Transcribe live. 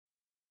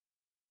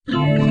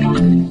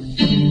Welcome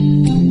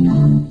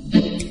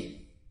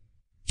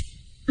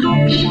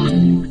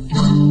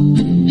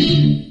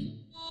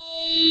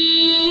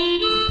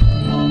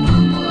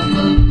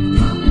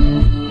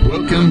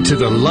to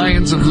the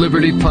Lions of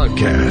Liberty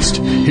podcast.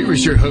 Here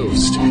is your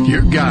host,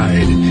 your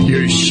guide,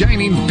 your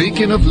shining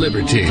beacon of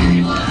liberty,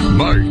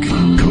 Mark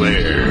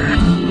Claire.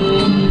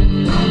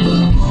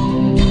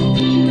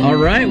 All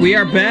right, we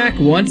are back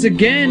once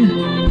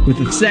again with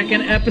the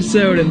second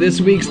episode in this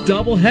week's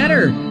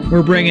doubleheader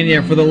we're bringing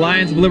you for the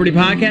Lions of Liberty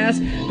podcast.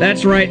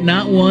 That's right,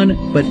 not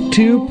one, but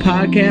two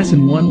podcasts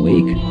in 1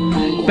 week.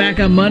 Back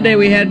on Monday,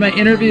 we had my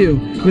interview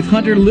with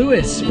Hunter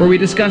Lewis, where we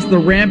discussed the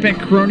rampant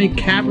crony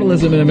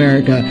capitalism in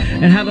America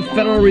and how the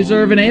Federal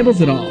Reserve enables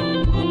it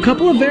all. A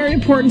couple of very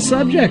important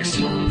subjects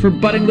for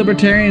budding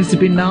libertarians to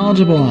be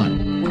knowledgeable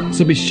on.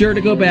 So be sure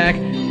to go back,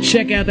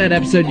 check out that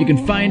episode. You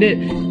can find it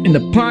in the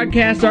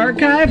podcast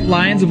archive,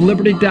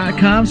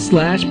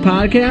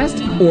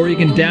 lionsofliberty.com/podcast, or you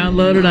can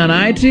download it on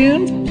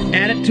iTunes,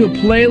 add it to a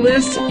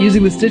playlist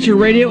using the Stitcher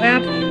Radio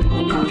app.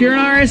 If you're an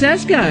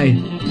RSS guy,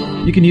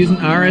 you can use an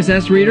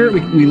RSS reader.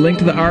 We link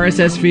to the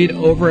RSS feed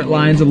over at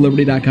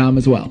lionsofliberty.com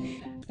as well.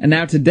 And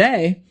now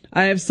today,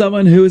 I have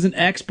someone who is an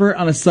expert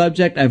on a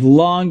subject I've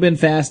long been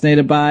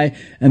fascinated by,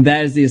 and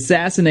that is the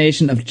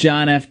assassination of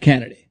John F.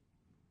 Kennedy.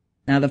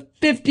 Now, the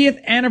 50th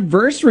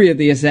anniversary of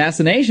the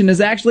assassination is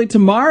actually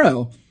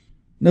tomorrow,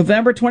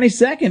 November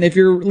 22nd, if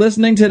you're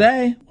listening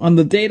today, on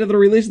the date of the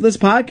release of this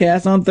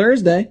podcast on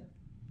Thursday.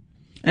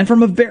 And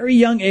from a very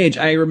young age,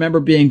 I remember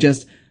being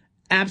just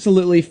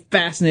absolutely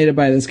fascinated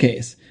by this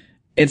case.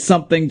 It's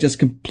something just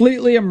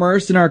completely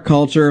immersed in our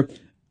culture,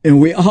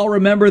 and we all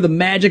remember the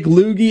Magic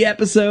Loogie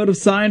episode of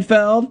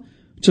Seinfeld,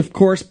 which of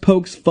course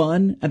pokes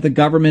fun at the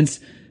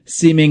government's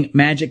seeming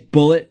magic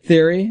bullet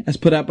theory as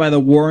put out by the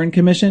Warren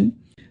Commission,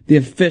 the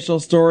official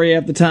story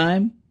of the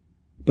time.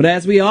 But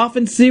as we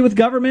often see with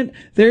government,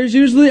 there's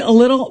usually a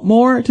little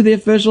more to the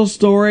official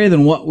story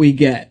than what we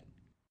get.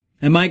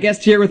 And my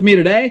guest here with me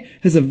today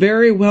has a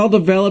very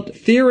well-developed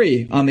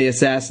theory on the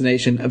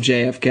assassination of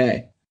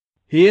JFK.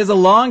 He is a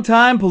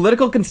longtime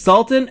political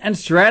consultant and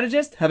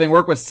strategist, having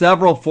worked with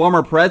several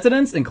former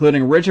presidents,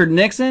 including Richard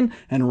Nixon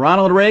and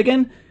Ronald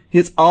Reagan. He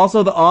is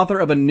also the author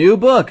of a new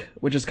book,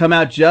 which has come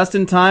out just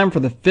in time for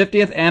the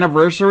 50th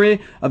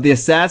anniversary of the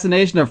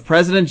assassination of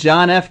President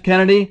John F.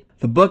 Kennedy.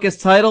 The book is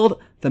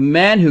titled The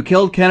Man Who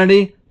Killed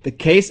Kennedy, The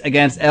Case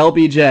Against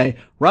LBJ.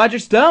 Roger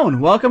Stone,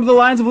 welcome to the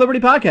Lions of Liberty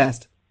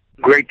podcast.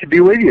 Great to be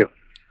with you.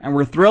 And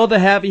we're thrilled to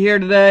have you here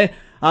today.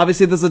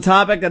 Obviously, this is a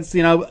topic that's,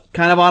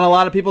 kind of on a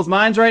lot of people's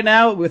minds right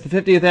now with the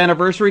 50th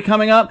anniversary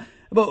coming up.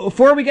 But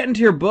before we get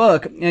into your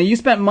book, you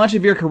spent much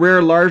of your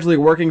career largely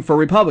working for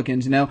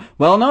Republicans,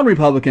 well-known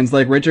Republicans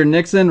like Richard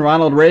Nixon,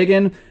 Ronald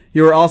Reagan.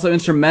 You were also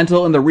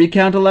instrumental in the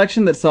recount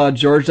election that saw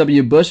George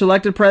W. Bush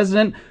elected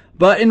president.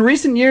 But in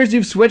recent years,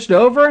 you've switched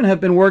over and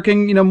have been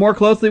working, more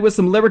closely with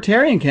some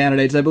libertarian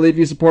candidates. I believe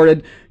you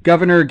supported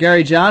Governor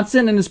Gary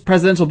Johnson in his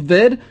presidential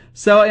bid.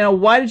 So,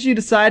 why did you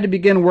decide to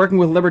begin working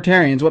with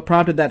libertarians? What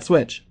prompted that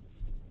switch?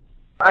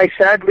 I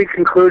sadly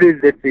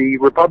concluded that the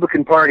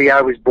Republican Party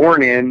I was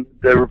born in,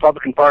 the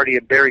Republican Party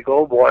of Barry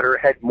Goldwater,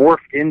 had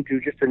morphed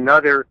into just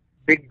another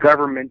big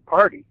government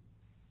party.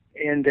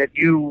 And that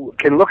you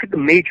can look at the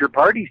major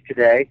parties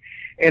today,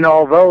 and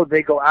although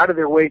they go out of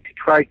their way to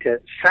try to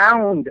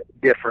sound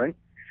different,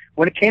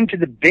 when it came to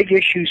the big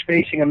issues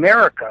facing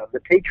America, the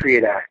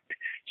Patriot Act,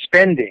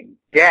 spending,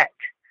 debt,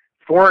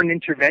 foreign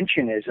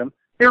interventionism,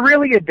 they're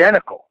really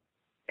identical.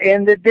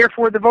 And that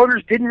therefore the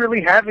voters didn't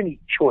really have any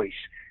choice.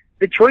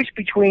 The choice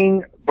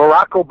between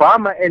Barack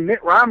Obama and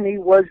Mitt Romney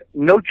was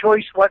no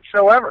choice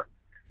whatsoever.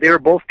 They were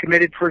both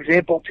committed, for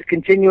example, to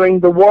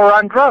continuing the war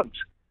on drugs.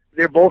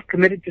 They're both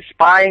committed to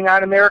spying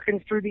on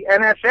Americans through the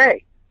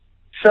NSA.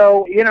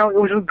 So, it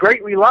was with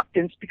great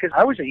reluctance because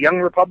I was a young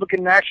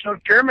Republican national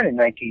chairman in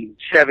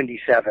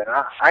 1977.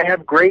 I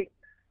have great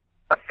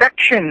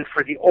affection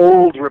for the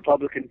old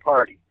Republican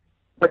Party,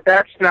 but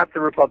that's not the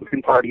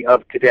Republican Party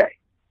of today.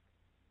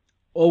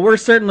 Well, we're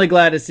certainly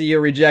glad to see you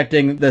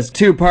rejecting this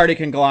two-party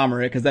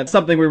conglomerate, because that's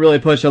something we really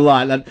push a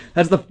lot.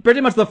 That's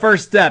pretty much the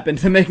first step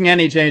into making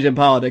any change in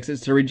politics,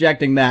 is to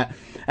rejecting that.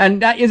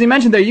 And as you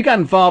mentioned there, you got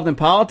involved in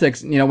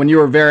politics, when you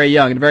were very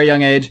young, at a very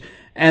young age.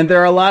 And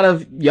there are a lot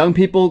of young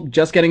people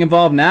just getting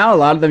involved now, a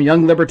lot of them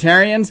young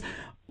libertarians.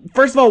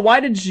 First of all, why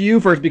did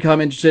you first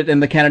become interested in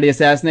the Kennedy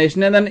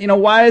assassination? And then,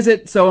 why is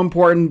it so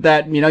important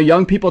that,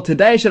 young people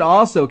today should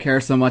also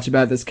care so much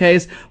about this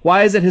case?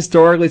 Why is it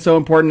historically so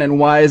important, and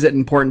why is it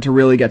important to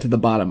really get to the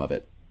bottom of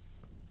it?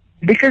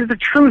 Because the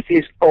truth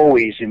is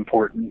always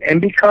important.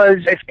 And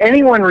because if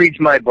anyone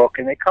reads my book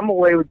and they come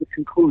away with the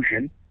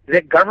conclusion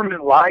that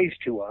government lies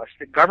to us,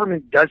 that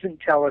government doesn't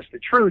tell us the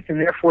truth,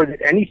 and therefore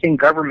that anything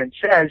government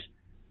says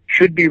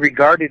should be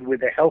regarded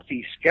with a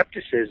healthy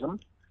skepticism,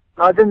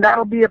 then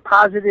that'll be a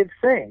positive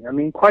thing. I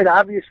mean, quite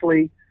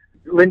obviously,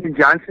 Lyndon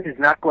Johnson is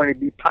not going to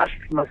be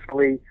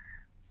posthumously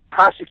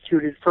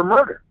prosecuted for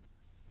murder,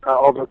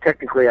 although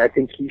technically I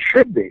think he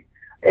should be.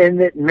 and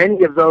that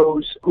many of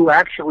those who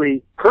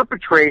actually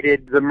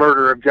perpetrated the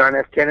murder of John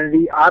F.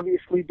 Kennedy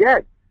obviously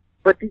dead.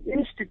 But the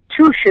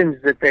institutions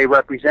that they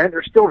represent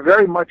are still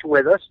very much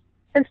with us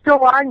and still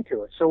lying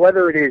to us. So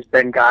whether it is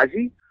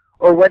Benghazi,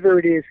 or whether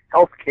it is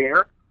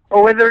healthcare,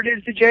 or whether it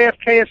is the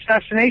JFK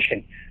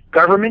assassination,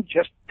 government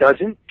just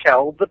doesn't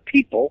tell the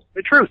people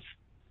the truth.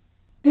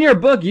 In your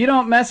book, you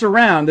don't mess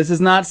around. This is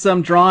not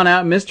some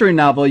drawn-out mystery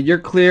novel. You're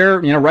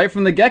clear, right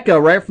from the get-go,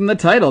 right from the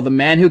title, The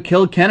Man Who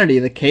Killed Kennedy,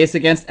 the case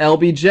against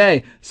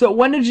LBJ. So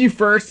when did you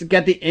first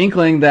get the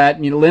inkling that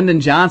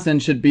Lyndon Johnson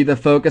should be the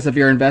focus of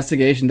your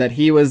investigation, that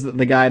he was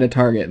the guy to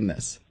target in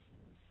this?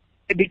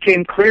 It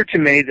became clear to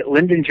me that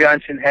Lyndon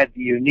Johnson had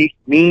the unique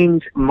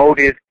means,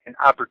 motive, and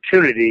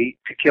opportunity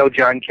to kill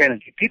John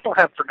Kennedy. People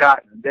have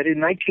forgotten that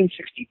in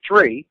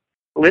 1963,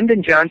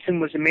 Lyndon Johnson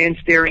was a man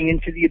staring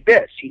into the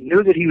abyss. He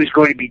knew that he was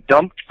going to be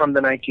dumped from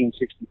the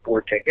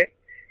 1964 ticket.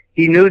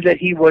 He knew that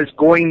he was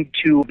going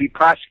to be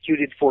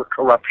prosecuted for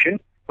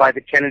corruption by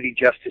the Kennedy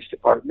Justice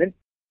Department.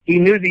 He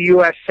knew the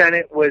U.S.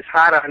 Senate was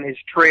hot on his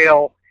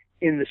trail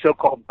in the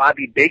so-called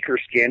Bobby Baker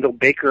scandal.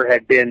 Baker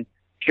had been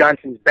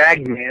Johnson's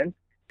bag man,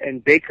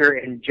 and Baker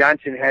and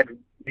Johnson had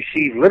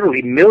received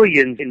literally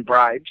millions in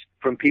bribes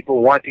from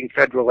people wanting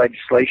federal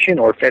legislation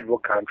or federal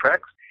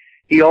contracts.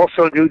 He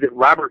also knew that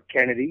Robert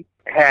Kennedy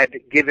had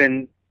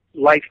given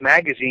Life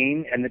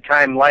magazine and the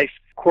Time Life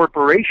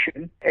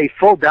Corporation a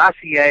full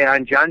dossier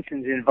on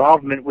Johnson's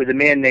involvement with a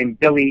man named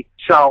Billy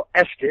Saul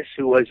Estes,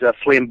 who was a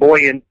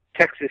flamboyant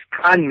Texas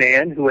con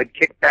man who had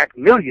kicked back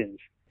millions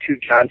to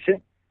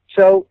Johnson.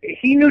 So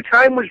he knew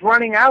time was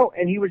running out,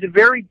 and he was a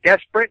very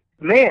desperate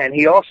man.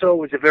 He also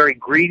was a very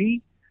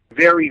greedy,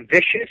 very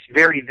vicious,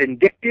 very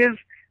vindictive,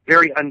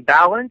 very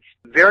unbalanced,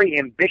 very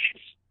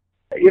ambitious.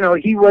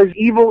 He was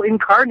evil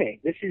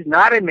incarnate. This is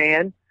not a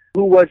man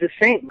who was a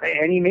saint by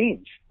any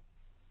means.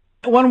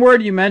 One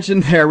word you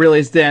mentioned there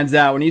really stands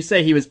out when you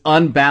say he was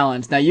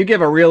unbalanced. Now, you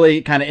give a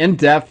really kind of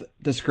in-depth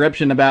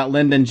description about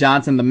Lyndon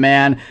Johnson, the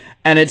man,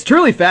 and it's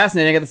truly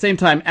fascinating, at the same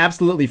time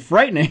absolutely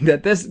frightening,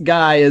 that this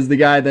guy is the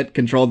guy that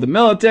controlled the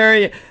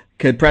military,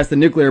 could press the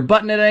nuclear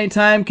button at any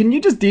time. Can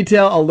you just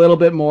detail a little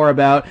bit more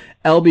about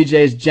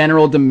LBJ's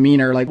general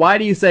demeanor? Like, why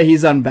do you say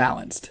he's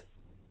unbalanced?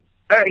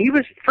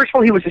 First of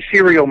all, he was a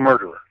serial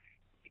murderer.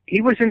 He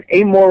was an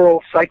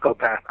amoral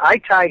psychopath. I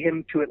tie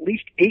him to at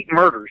least 8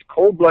 murders,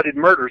 cold-blooded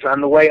murders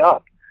on the way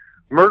up.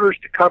 Murders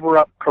to cover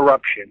up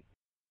corruption.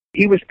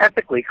 He was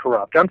ethically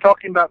corrupt. I'm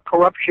talking about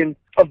corruption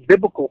of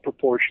biblical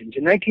proportions.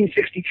 In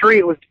 1963,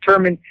 it was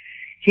determined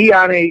he,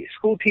 on a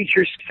school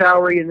teacher's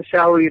salary and the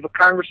salary of a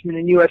congressman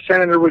and U.S.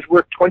 senator, was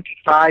worth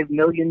 $25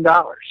 million.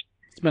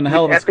 It's been a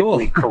hell of a school.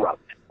 Ethically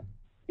corrupt.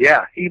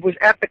 Yeah, he was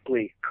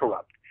ethically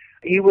corrupt.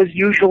 He was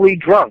usually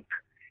drunk.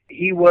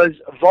 He was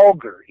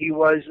vulgar. He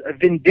was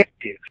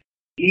vindictive.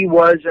 He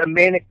was a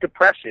manic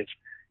depressive,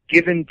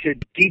 given to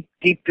deep,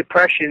 deep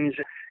depressions.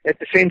 At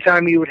the same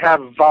time, he would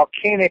have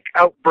volcanic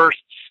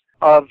outbursts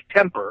of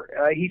temper.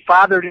 He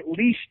fathered at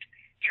least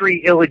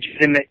 3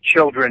 illegitimate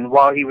children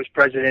while he was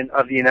president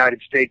of the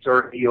United States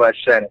or the U.S.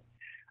 Senate.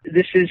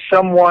 This is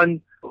someone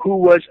who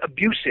was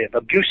abusive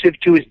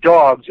to his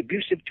dogs,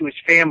 abusive to his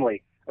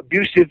family,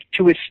 abusive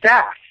to his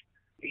staff.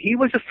 He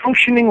was a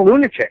functioning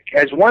lunatic.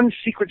 As one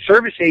Secret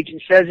Service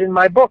agent says in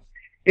my book,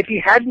 if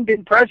he hadn't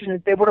been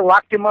president, they would have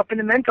locked him up in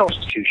a mental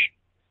institution.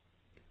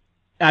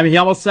 I mean, he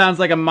almost sounds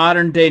like a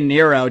modern-day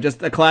Nero,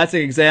 just a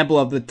classic example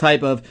of the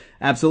type of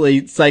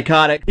absolutely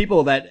psychotic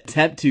people that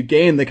attempt to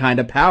gain the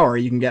kind of power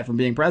you can get from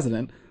being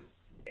president.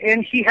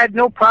 And he had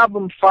no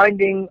problem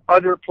finding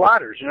other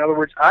plotters. In other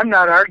words, I'm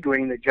not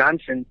arguing that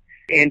Johnson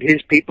and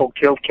his people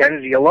killed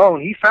Kennedy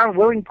alone. He found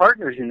willing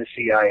partners in the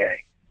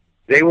CIA.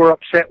 They were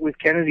upset with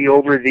Kennedy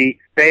over the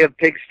Bay of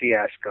Pigs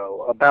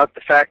fiasco, about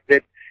the fact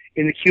that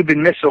in the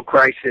Cuban Missile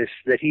Crisis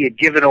that he had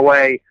given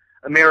away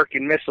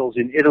American missiles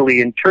in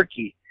Italy and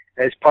Turkey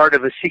as part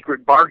of a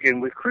secret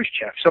bargain with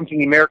Khrushchev, something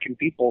the American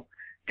people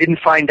didn't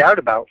find out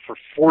about for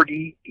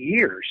 40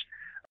 years.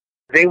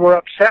 They were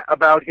upset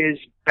about his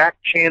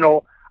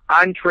back-channel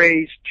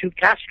entrees to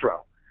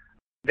Castro.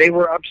 They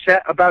were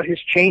upset about his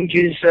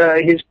changes,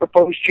 his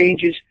proposed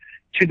changes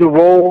to the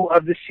role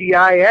of the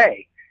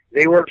CIA.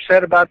 They were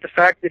upset about the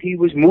fact that he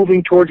was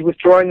moving towards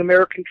withdrawing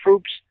American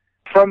troops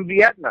from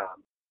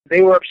Vietnam.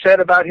 They were upset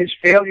about his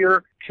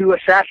failure to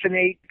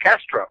assassinate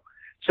Castro.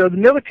 So the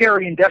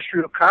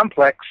military-industrial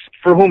complex,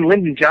 for whom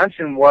Lyndon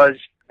Johnson was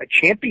a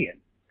champion,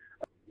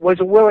 was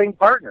a willing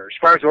partner. As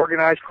far as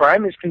organized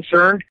crime is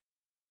concerned,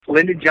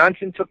 Lyndon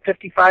Johnson took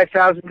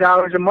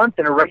 $55,000 a month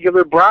in a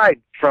regular bribe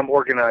from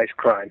organized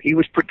crime. He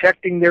was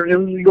protecting their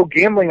illegal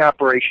gambling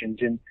operations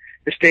in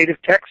the state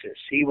of Texas.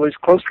 He was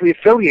closely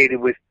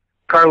affiliated with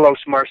Carlos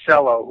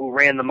Marcello, who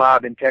ran the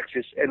mob in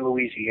Texas and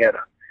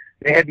Louisiana.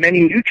 They had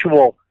many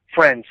mutual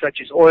friends, such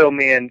as oil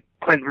man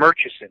Clint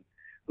Murchison,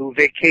 who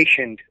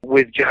vacationed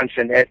with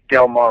Johnson at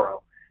Del Mar,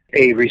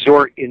 a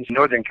resort in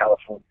Northern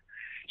California.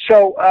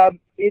 So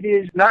it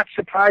is not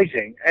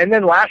surprising. And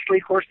then lastly,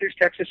 of course, there's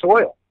Texas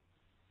Oil.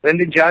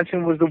 Lyndon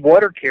Johnson was the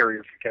water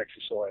carrier for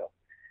Texas Oil.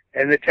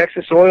 And the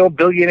Texas oil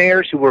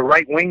billionaires who were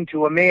right-wing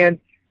to a man,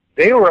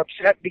 they were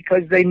upset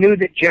because they knew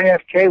that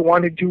JFK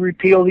wanted to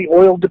repeal the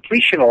oil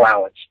depletion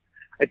allowance,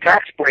 a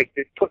tax break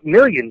that put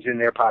millions in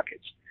their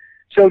pockets.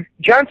 So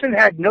Johnson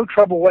had no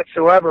trouble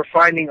whatsoever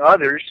finding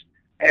others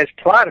as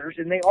plotters,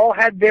 and they all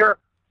had their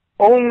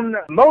own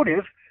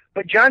motive,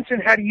 but Johnson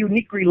had a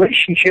unique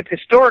relationship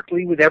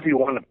historically with every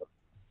one of them.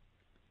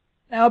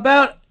 Now,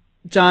 about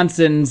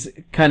Johnson's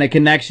kind of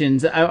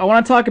connections, I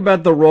want to talk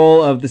about the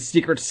role of the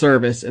Secret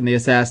Service in the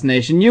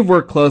assassination. You've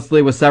worked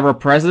closely with several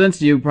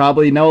presidents. You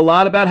probably know a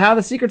lot about how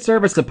the Secret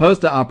Service is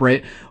supposed to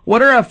operate.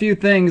 What are a few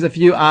things, a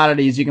few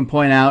oddities you can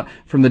point out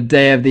from the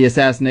day of the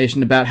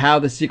assassination about how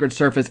the Secret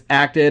Service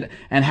acted,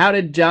 and how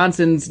did did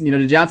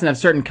Johnson have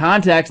certain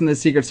contacts in the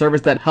Secret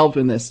Service that helped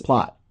in this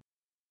plot?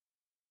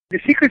 The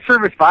Secret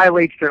Service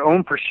violates their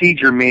own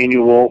procedure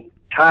manual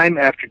time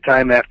after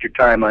time after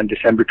time on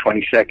December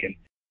 22nd.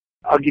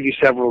 I'll give you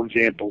several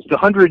examples. The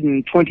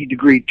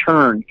 120-degree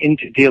turn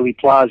into Dealey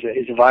Plaza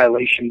is a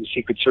violation of the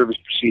Secret Service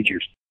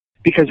procedures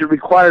because it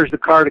requires the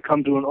car to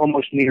come to an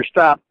almost near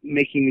stop,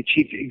 making the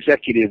chief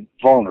executive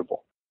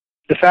vulnerable.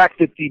 The fact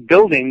that the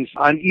buildings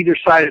on either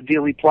side of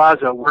Dealey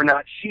Plaza were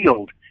not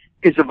sealed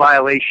is a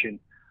violation.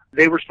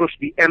 They were supposed to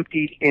be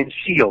emptied and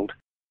sealed.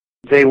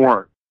 They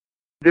weren't.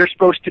 There's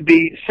supposed to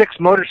be 6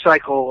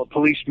 motorcycle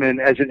policemen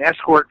as an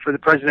escort for the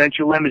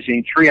presidential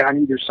limousine, 3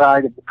 on either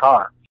side of the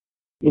car.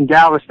 In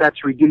Dallas,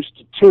 that's reduced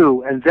to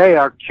 2, and they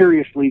are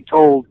curiously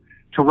told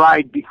to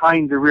ride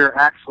behind the rear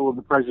axle of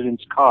the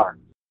president's car.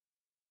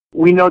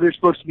 We know there's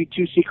supposed to be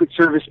 2 Secret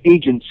Service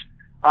agents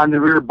on the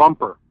rear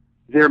bumper.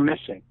 They're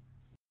missing.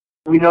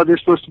 We know there's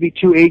supposed to be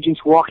 2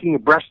 agents walking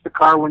abreast the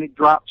car when it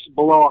drops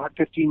below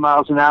 15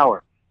 miles an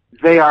hour.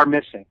 They are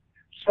missing.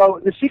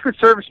 So the Secret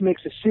Service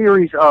makes a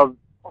series of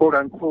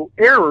quote-unquote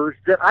errors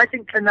that I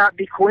think cannot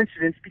be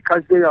coincidence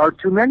because there are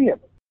too many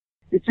of them.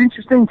 It's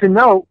interesting to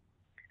note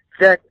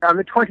that on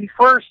the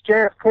 21st,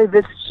 JFK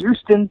visits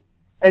Houston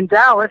and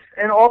Dallas,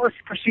 and all the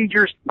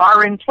procedures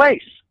are in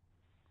place.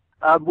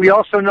 We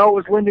also know it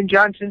was Lyndon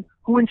Johnson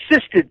who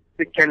insisted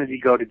that Kennedy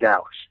go to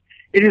Dallas.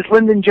 It is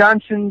Lyndon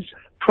Johnson's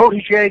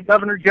protege,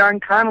 Governor John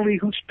Connally,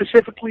 who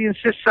specifically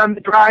insists on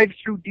the drive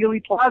through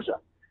Dealey Plaza.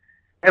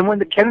 And when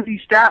the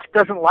Kennedy staff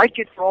doesn't like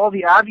it for all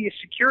the obvious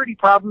security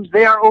problems,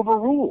 they are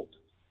overruled.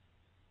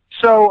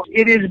 So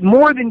it is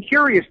more than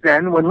curious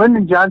then when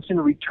Lyndon Johnson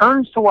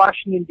returns to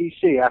Washington,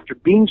 D.C. after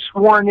being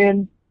sworn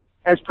in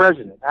as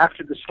president,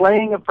 after the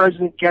slaying of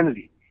President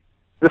Kennedy,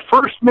 the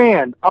first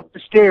man up the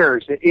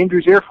stairs at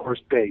Andrews Air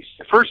Force Base,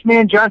 the first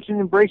man Johnson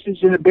embraces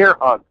in a bear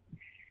hug,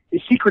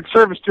 is Secret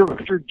Service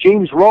Director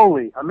James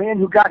Rowley, a man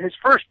who got his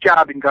first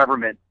job in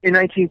government in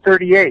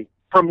 1938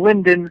 from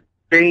Lyndon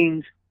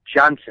Baines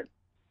Johnson.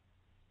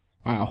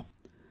 Wow.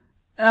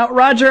 Now,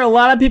 Roger, a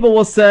lot of people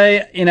will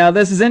say,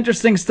 this is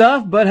interesting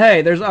stuff, but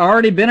hey, there's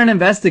already been an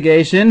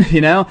investigation.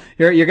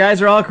 Your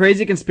guys are all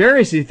crazy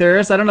conspiracy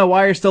theorists. I don't know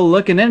why you're still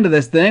looking into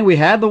this thing. We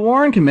had the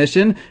Warren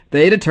Commission.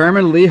 They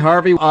determined Lee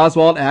Harvey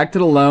Oswald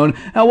acted alone.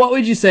 Now, what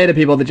would you say to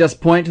people that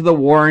just point to the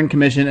Warren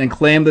Commission and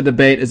claim the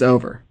debate is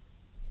over?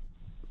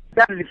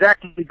 That is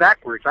exactly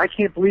backwards. I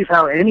can't believe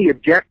how any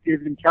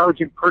objective,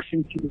 intelligent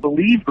person can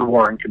believe the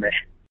Warren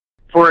Commission.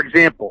 For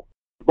example,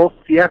 both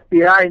the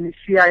FBI and the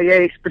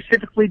CIA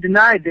specifically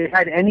denied they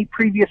had any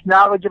previous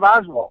knowledge of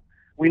Oswald.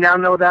 We now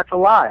know that's a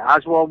lie.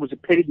 Oswald was a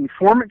paid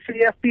informant for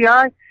the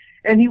FBI,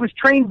 and he was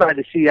trained by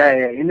the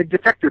CIA in the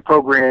Defector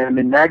program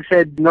in Nags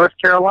Head, North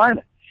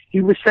Carolina.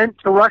 He was sent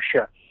to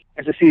Russia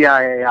as a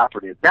CIA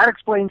operative. That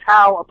explains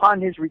how,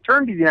 upon his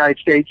return to the United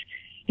States,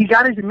 he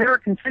got his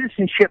American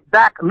citizenship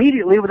back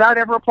immediately without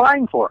ever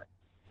applying for it.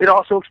 It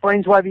also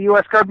explains why the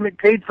U.S. government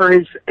paid for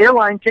his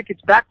airline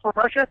tickets back from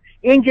Russia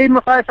and gave him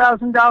a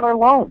 $5,000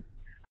 loan.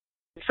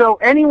 So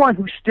anyone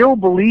who still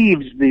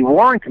believes the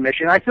Warren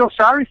Commission, I feel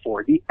sorry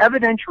for. The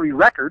evidentiary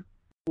record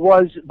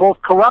was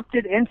both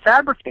corrupted and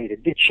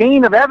fabricated. The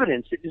chain of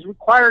evidence that is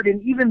required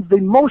in even the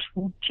most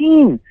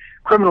routine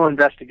criminal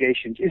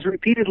investigations is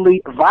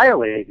repeatedly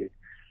violated.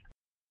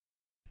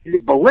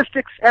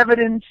 Ballistics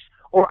evidence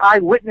or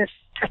eyewitness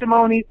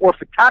testimony or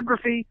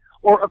photography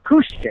or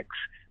acoustics.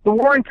 The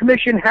Warren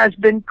Commission has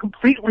been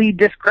completely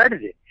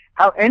discredited.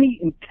 How any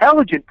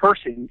intelligent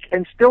person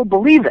can still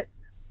believe it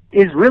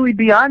is really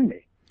beyond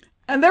me.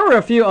 And there were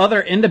a few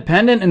other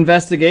independent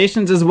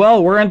investigations as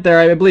well, weren't there?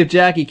 I believe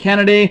Jackie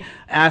Kennedy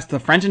asked the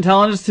French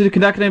intelligence to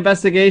conduct an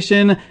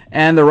investigation,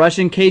 and the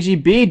Russian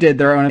KGB did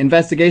their own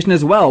investigation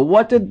as well.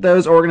 What did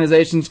those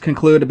organizations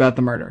conclude about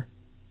the murder?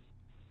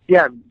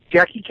 Yeah,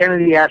 Jackie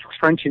Kennedy asks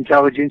French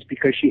intelligence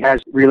because she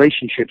has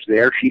relationships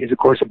there. She is, of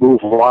course, a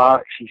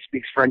bourgeois. She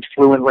speaks French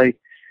fluently.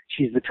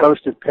 She's the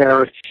toast of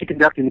Paris. She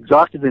conducted an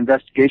exhaustive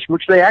investigation,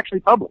 which they actually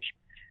published.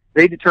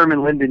 They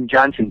determined Lyndon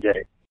Johnson did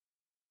it.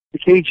 The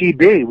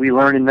KGB, we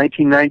learned in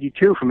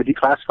 1992 from a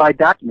declassified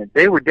document,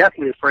 they were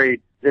deathly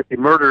afraid that the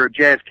murder of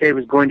JFK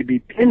was going to be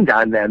pinned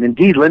on them.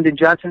 Indeed, Lyndon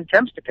Johnson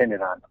attempts to pin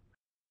it on them.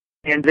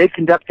 And they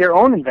conduct their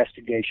own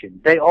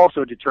investigation. They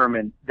also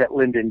determined that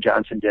Lyndon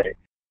Johnson did it.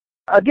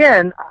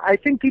 Again, I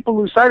think people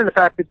lose sight of the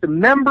fact that the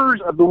members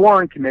of the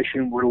Warren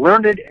Commission were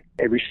learned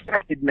and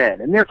respected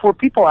men, and therefore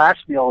people ask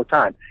me all the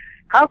time,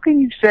 how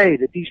can you say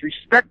that these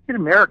respected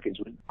Americans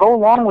would go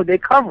along with a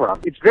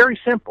cover-up? It's very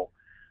simple.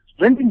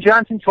 Lyndon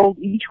Johnson told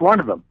each one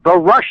of them, the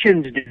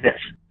Russians did this.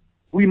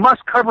 We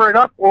must cover it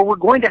up or we're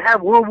going to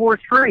have World War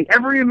III.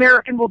 Every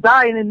American will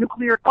die in a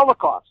nuclear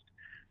holocaust.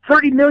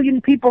 30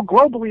 million people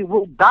globally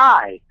will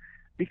die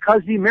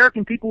because the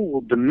American people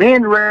will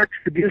demand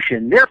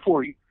retribution.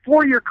 Therefore,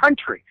 for your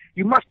country,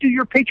 you must do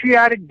your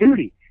patriotic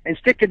duty and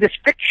stick to this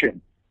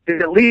fiction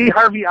that Lee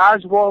Harvey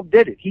Oswald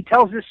did it. He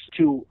tells this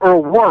to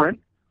Earl Warren.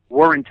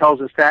 Warren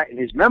tells us that in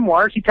his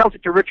memoirs. He tells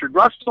it to Richard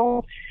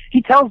Russell.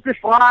 He tells this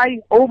lie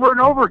over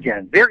and over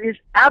again. There is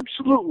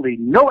absolutely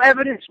no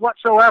evidence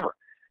whatsoever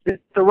that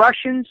the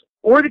Russians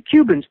or the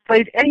Cubans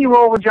played any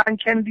role in John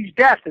Kennedy's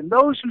death. And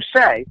those who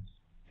say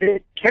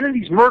that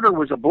Kennedy's murder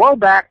was a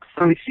blowback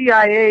from the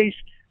CIA's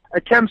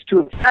attempts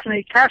to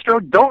assassinate Castro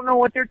don't know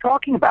what they're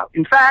talking about.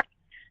 In fact,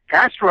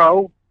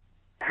 Castro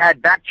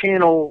had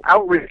back-channel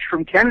outreach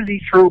from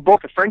Kennedy through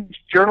both a French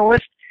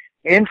journalist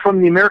and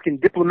from the American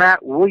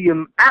diplomat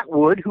William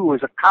Atwood, who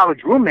was a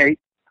college roommate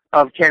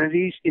of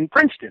Kennedy's in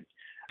Princeton.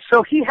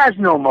 So he has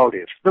no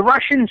motive. The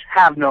Russians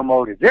have no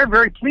motive. They're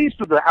very pleased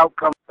with the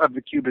outcome of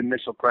the Cuban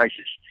Missile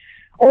Crisis.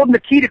 Old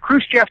Nikita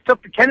Khrushchev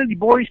took the Kennedy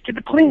boys to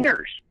the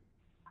cleaners.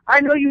 I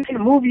know you've seen a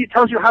movie that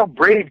tells you how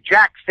brave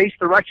Jack faced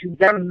the Russians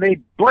and they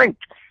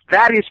blinked.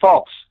 That is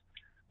false.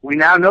 We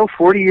now know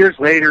 40 years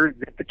later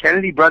that the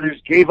Kennedy brothers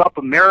gave up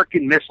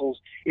American missiles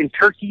in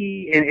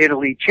Turkey and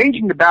Italy,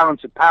 changing the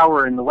balance of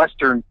power in the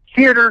Western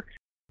theater,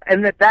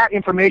 and that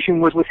information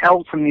was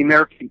withheld from the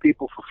American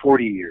people for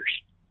 40 years.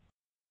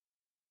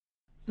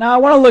 Now, I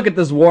want to look at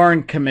this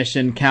Warren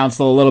Commission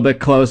Council a little bit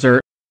closer.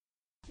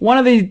 One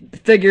of the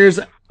figures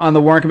on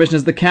the Warren Commission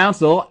is the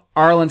council,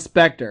 Arlen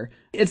Specter.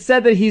 It's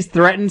said that he's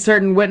threatened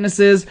certain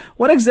witnesses.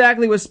 What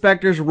exactly was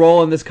Specter's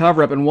role in this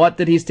cover-up, and what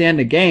did he stand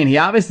to gain? He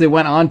obviously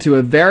went on to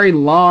a very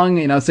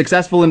long,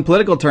 successful in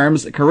political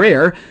terms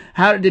career.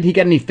 How did he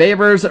get any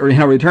favors or,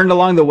 returned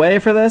along the way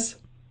for this?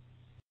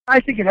 I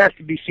think it has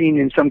to be seen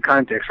in some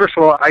context. First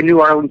of all, I knew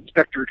Arlen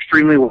Specter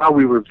extremely well.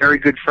 We were very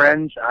good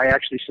friends. I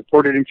actually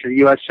supported him to the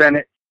U.S.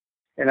 Senate,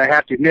 and I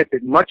have to admit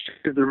that much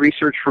of the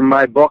research from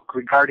my book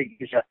regarding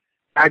his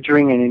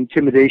badgering and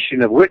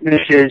intimidation of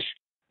witnesses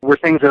were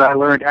things that I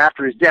learned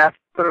after his death.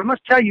 But I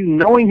must tell you,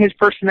 knowing his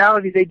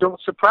personality, they don't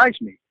surprise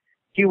me.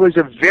 He was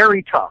a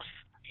very tough,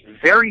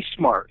 very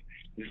smart,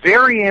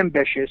 very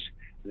ambitious,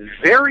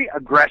 very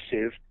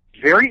aggressive,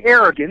 very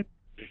arrogant,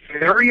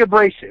 very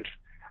abrasive.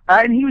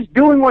 And he was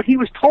doing what he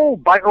was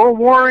told by Earl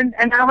Warren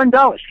and Allen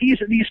Dulles. He's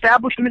the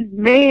establishment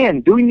man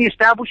doing the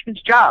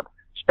establishment's job.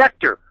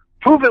 Specter,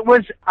 prove it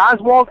was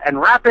Oswald and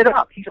wrap it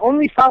up. He's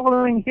only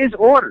following his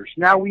orders.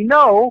 Now, we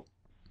know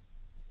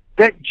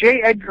that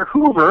J. Edgar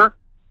Hoover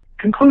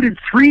concluded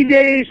 3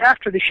 days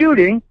after the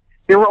shooting,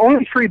 there were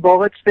only 3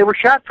 bullets. They were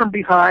shot from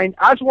behind.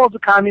 Oswald's a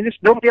communist.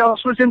 Nobody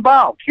else was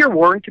involved. Here,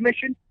 Warren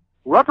Commission,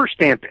 rubber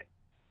stamp it.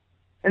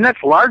 And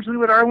that's largely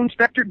what Arlen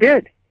Specter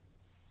did.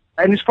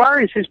 And as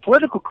far as his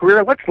political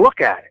career, let's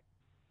look at it.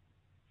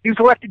 He was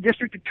elected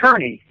district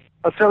attorney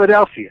of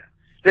Philadelphia.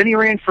 Then he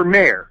ran for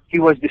mayor. He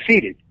was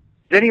defeated.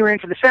 Then he ran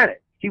for the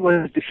Senate. He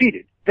was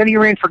defeated. Then he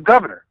ran for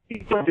governor.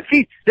 He was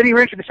defeated. Then he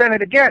ran for the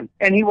Senate again,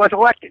 and he was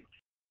elected.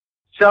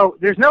 So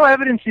there's no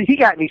evidence that he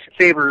got any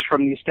favors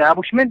from the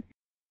establishment.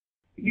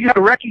 You have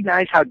to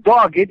recognize how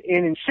dogged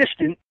and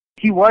insistent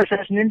he was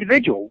as an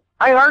individual.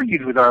 I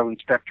argued with Arlen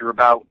Specter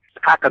about the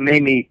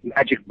cockamamie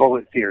magic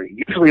bullet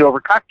theory, usually over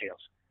cocktails,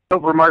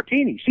 over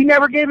martinis. He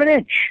never gave an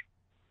inch.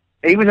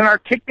 He was an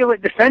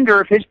articulate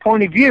defender of his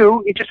point of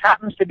view. It just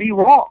happens to be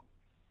wrong.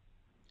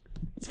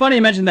 It's funny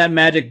you mentioned that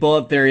magic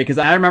bullet theory, because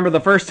I remember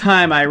the first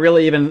time I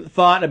really even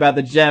thought about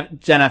the John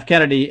F.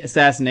 Kennedy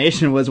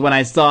assassination was when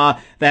I saw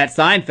that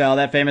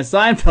famous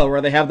Seinfeld, where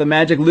they have the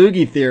magic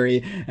loogie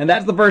theory. And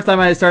that's the first time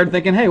I started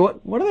thinking, hey,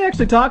 what are they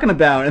actually talking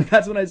about? And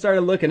that's when I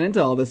started looking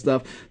into all this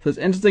stuff. So it's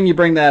interesting you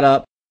bring that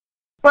up.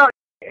 Well,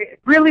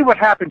 really what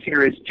happens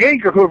here is J.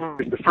 Edgar Hoover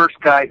was the first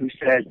guy who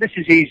says, this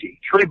is easy,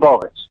 3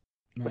 bullets.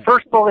 Right. The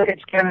first bullet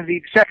hits Kennedy,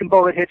 the second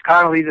bullet hits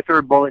Connally, the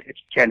third bullet hits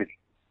Kennedy.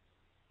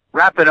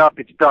 Wrap it up,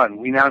 it's done.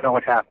 We now know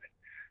what happened.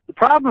 The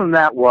problem with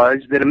that was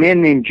that a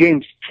man named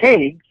James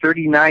Tague,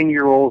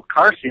 39-year-old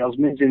car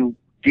salesman, was in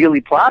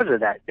Dealey Plaza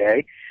that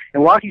day,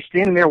 and while he's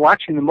standing there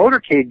watching the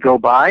motorcade go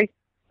by,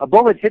 a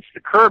bullet hits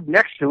the curb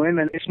next to him,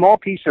 and a small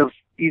piece of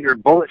either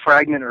bullet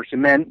fragment or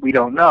cement, we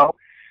don't know,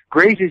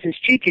 grazes his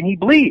cheek, and he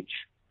bleeds.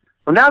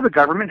 Well, now the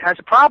government has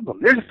a problem.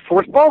 There's a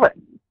 4th bullet.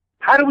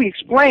 How do we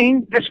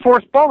explain this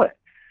 4th bullet?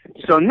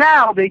 So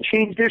now they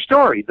changed their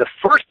story. The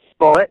first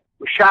bullet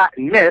was shot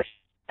and missed.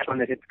 That's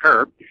when it hit the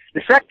curb.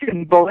 The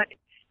second bullet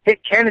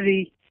hit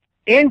Kennedy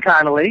and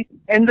Connally,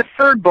 and the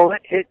third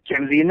bullet hit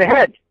Kennedy in the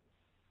head,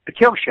 the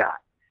kill shot.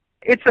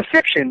 It's a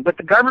fiction, but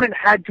the government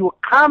had to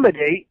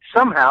accommodate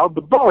somehow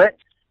the bullet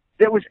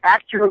that was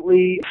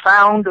accurately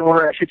found,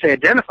 or I should say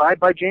identified,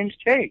 by James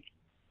Tague.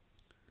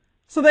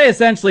 So they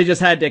essentially just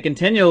had to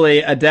continually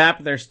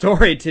adapt their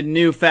story to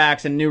new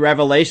facts and new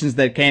revelations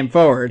that came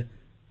forward.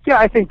 Yeah,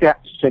 I think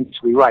that's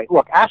essentially right.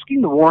 Look,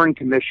 asking the Warren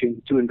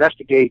Commission to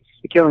investigate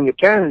the killing of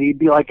Kennedy would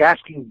be like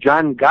asking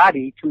John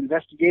Gotti to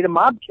investigate a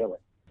mob killing.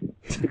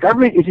 The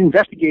government is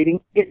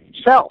investigating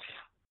itself.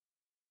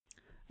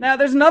 Now,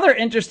 there's another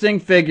interesting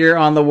figure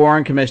on the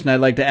Warren Commission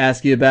I'd like to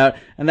ask you about,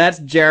 and that's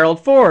Gerald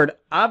Ford.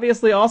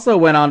 Obviously also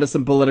went on to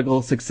some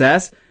political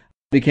success,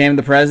 became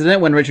the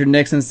president when Richard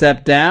Nixon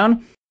stepped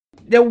down.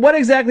 Now, what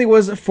exactly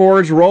was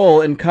Ford's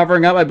role in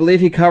covering up? I believe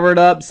he covered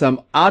up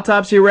some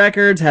autopsy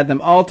records, had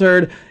them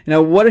altered.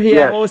 What did he?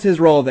 Yes. What was his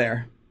role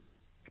there?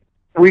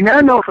 We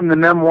now know from the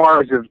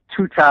memoirs of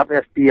two top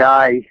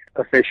FBI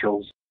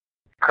officials,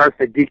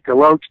 Cartha Dick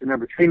DeLoach, the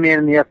number 3 man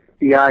in the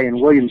FBI, and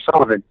William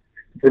Sullivan,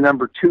 the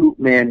number 2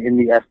 man in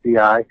the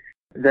FBI,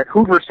 that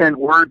Hoover sent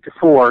word to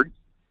Ford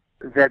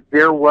that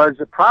there was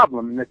a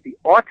problem, and that the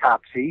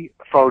autopsy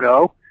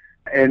photo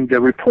and the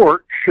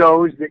report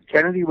shows that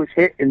Kennedy was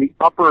hit in the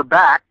upper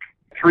back,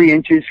 3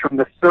 inches from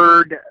the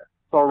 3rd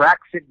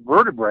thoracic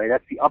vertebrae.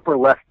 That's the upper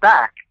left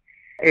back.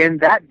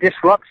 And that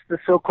disrupts the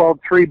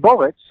so-called 3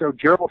 bullets. So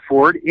Gerald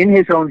Ford, in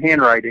his own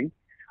handwriting,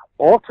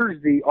 alters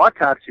the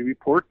autopsy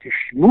report to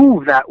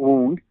move that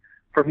wound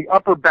from the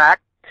upper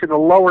back to the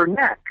lower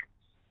neck,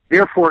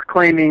 therefore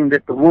claiming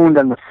that the wound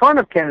on the front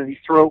of Kennedy's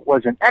throat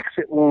was an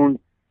exit wound,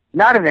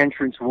 not an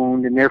entrance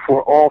wound, and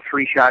therefore all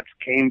 3 shots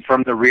came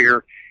from the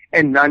rear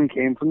and none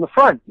came from the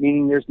front,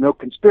 meaning there's no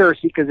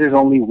conspiracy because there's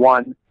only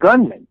one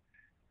gunman.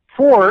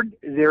 Ford,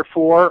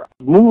 therefore,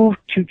 moved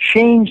to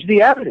change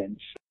the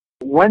evidence.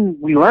 When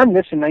we learned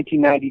this in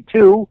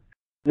 1992,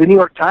 the New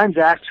York Times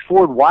asked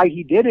Ford why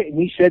he did it, and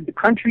he said the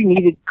country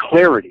needed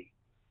clarity.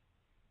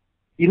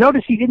 You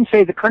notice he didn't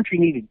say the country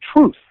needed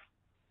truth.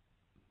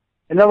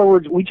 In other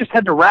words, we just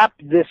had to wrap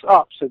this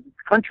up so that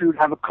the country would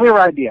have a clear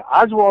idea.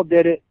 Oswald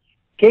did it,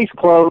 case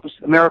closed,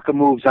 America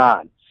moves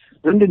on.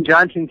 Lyndon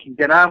Johnson can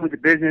get on with the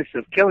business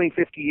of killing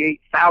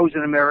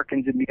 58,000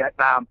 Americans in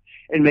Vietnam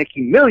and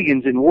making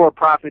millions in war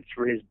profits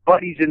for his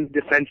buddies in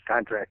the defense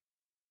contract.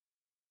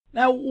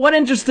 Now, one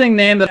interesting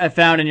name that I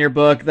found in your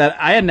book that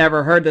I had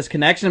never heard this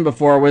connection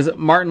before was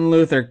Martin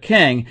Luther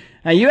King.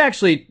 Now, you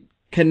actually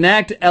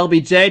connect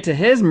LBJ to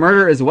his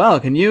murder as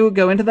well. Can you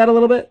go into that a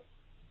little bit?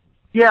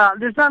 Yeah,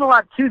 there's not a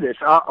lot to this.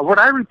 What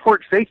I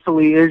report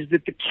faithfully is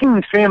that the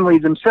King family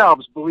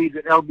themselves believe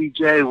that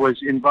LBJ was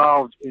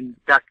involved in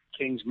Dr.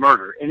 King's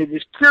murder. And it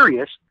is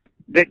curious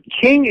that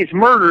King is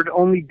murdered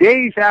only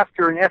days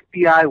after an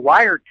FBI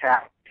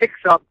wiretap picks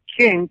up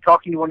King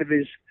talking to one of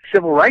his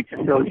civil rights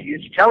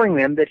associates, telling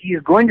them that he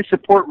is going to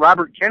support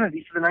Robert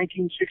Kennedy for the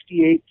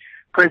 1968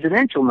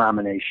 presidential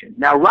nomination.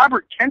 Now,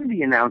 Robert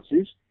Kennedy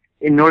announces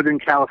in Northern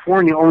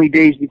California only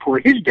days before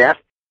his death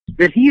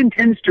that he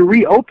intends to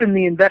reopen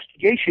the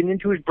investigation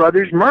into his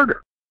brother's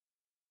murder.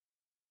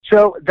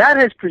 So that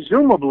has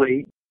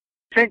presumably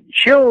sent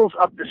chills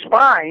up the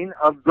spine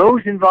of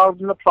those involved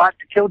in the plot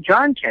to kill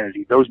John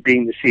Kennedy, those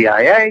being the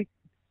CIA,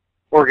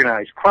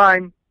 organized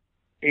crime,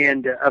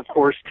 and, of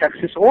course,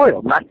 Texas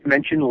Oil, not to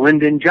mention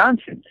Lyndon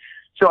Johnson.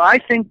 So I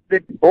think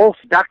that both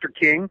Dr.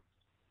 King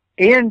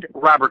and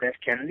Robert F.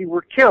 Kennedy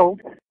were killed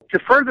to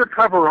further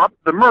cover up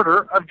the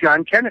murder of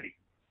John Kennedy.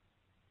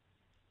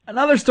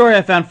 Another story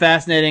I found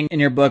fascinating in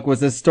your book was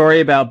this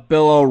story about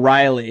Bill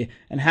O'Reilly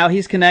and how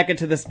he's connected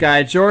to this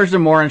guy, George de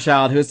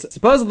Mohrenschildt, who's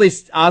supposedly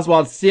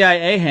Oswald's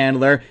CIA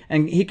handler,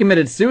 and he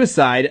committed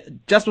suicide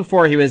just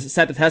before he was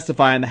set to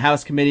testify in the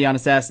House Committee on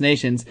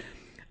Assassinations.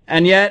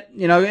 And yet,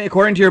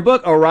 according to your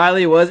book,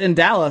 O'Reilly was in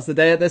Dallas the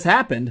day that this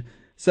happened.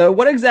 So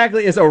what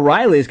exactly is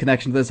O'Reilly's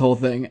connection to this whole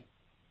thing?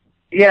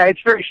 Yeah,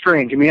 it's very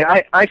strange. I mean,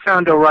 I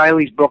found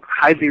O'Reilly's book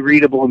highly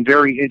readable and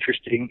very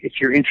interesting. If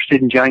you're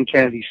interested in John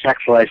Kennedy's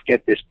sex life,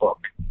 get this book.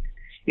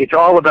 It's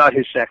all about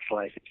his sex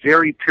life. It's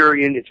very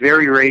prurient, it's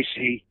very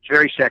racy, it's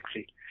very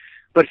sexy.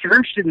 But if you're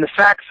interested in the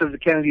facts of the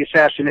Kennedy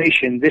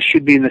assassination, this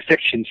should be in the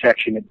fiction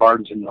section at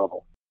Barnes &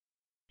 Noble.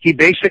 He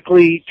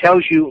basically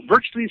tells you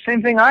virtually the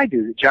same thing I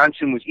do, that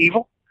Johnson was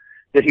evil,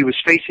 that he was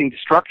facing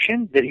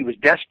destruction, that he was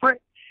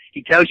desperate.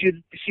 He tells you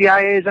that the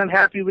CIA is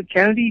unhappy with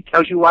Kennedy. He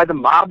tells you why the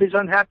mob is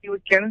unhappy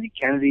with Kennedy.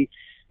 Kennedy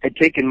had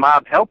taken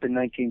mob help in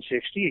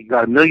 1960. He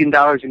got $1 million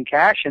in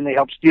cash, and they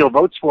helped steal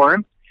votes for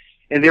him.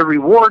 And their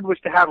reward was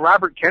to have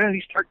Robert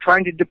Kennedy start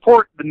trying to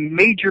deport the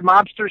major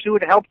mobsters who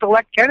had helped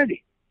elect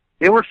Kennedy.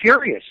 They were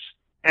furious,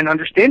 and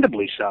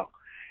understandably so.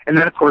 And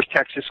then, of course,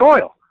 Texas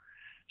Oil.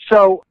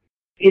 So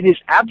it is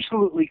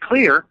absolutely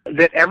clear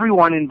that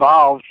everyone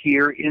involved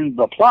here in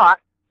the plot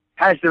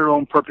has their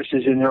own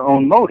purposes and their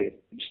own motives,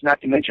 not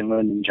to mention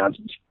Lyndon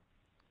Johnson's.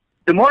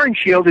 De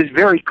Mohrenschildt is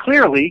very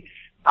clearly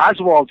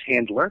Oswald's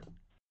handler.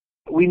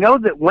 We know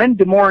that when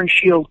de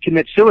Mohrenschildt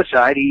commits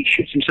suicide, he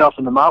shoots himself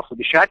in the mouth with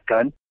a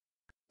shotgun.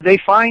 They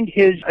find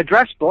his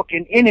address book,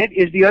 and in it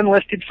is the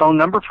unlisted phone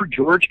number for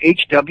George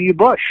H.W.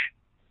 Bush.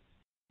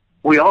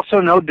 We also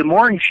know de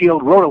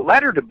Mohrenschildt wrote a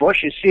letter to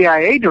Bush, his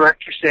CIA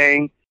director,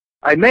 saying,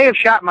 "I may have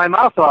shot my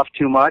mouth off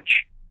too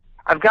much.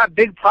 I've got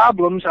big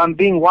problems. I'm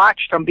being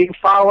watched. I'm being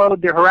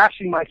followed. They're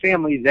harassing my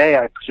family. They,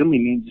 I presume he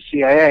means the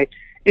CIA.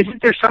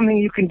 Isn't there something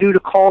you can do to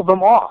call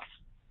them off?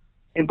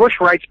 And Bush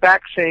writes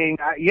back saying,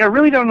 yeah, I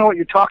really don't know what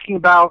you're talking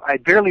about. I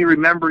barely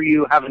remember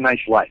you. Have a nice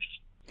life.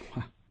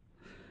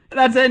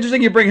 That's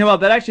interesting you bring him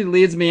up. That actually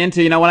leads me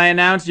into, when I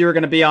announced you were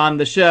going to be on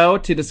the show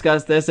to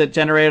discuss this, it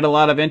generated a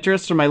lot of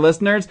interest from my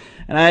listeners.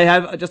 And I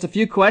have just a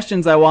few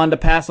questions I wanted to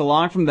pass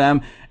along from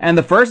them. And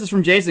the first is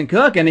from Jason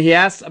Cook, and he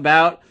asks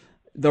about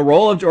the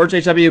role of George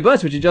H.W.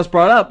 Bush, which you just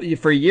brought up.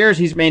 For years,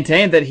 he's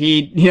maintained that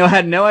he,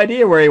 had no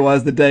idea where he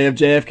was the day of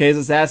JFK's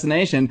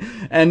assassination.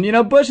 And,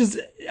 Bush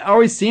is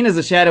always seen as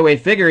a shadowy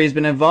figure. He's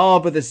been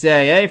involved with the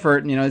CIA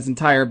for, his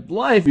entire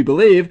life, we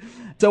believe.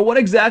 So what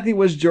exactly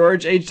was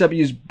George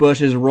H.W.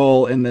 Bush's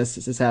role in this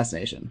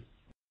assassination?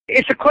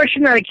 It's a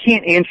question that I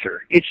can't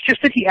answer. It's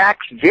just that he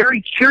acts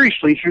very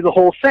curiously through the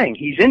whole thing.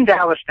 He's in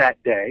Dallas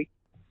that day.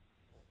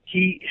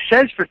 He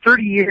says for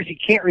 30 years he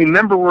can't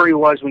remember where he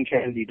was when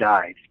Kennedy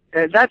died.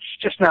 That's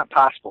just not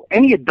possible.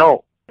 Any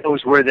adult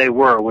knows where they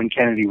were when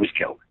Kennedy was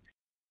killed.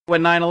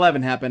 When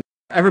 9/11 happened,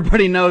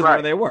 everybody knows right.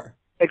 Where they were.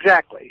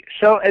 Exactly.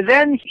 So and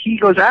then he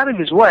goes out of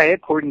his way,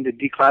 according to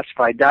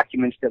declassified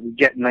documents that we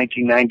get in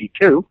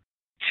 1992,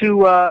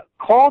 to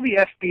call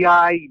the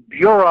FBI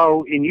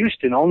bureau in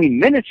Houston only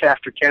minutes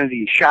after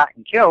Kennedy is shot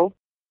and killed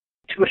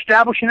to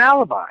establish an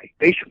alibi.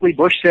 Basically,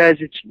 Bush says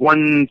it's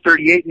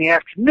 1:38 in the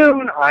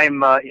afternoon.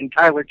 I'm in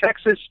Tyler,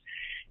 Texas.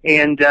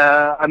 And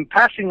I'm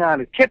passing on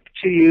a tip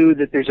to you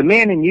that there's a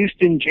man in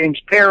Houston, James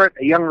Parrott,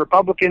 a young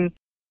Republican,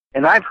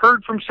 and I've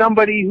heard from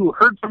somebody who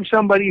heard from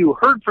somebody who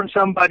heard from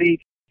somebody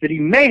that he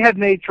may have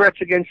made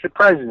threats against the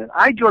president.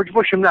 I, George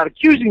Bush, am not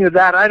accusing you of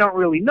that. I don't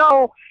really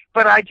know,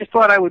 but I just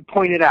thought I would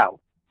point it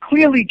out.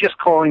 Clearly just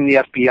calling the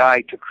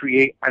FBI to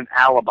create an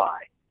alibi.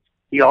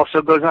 He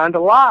also goes on to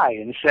lie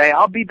and say,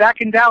 I'll be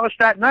back in Dallas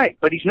that night,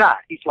 but he's not.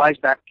 He flies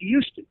back to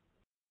Houston.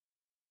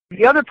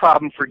 The other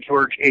problem for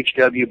George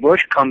H.W.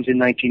 Bush comes in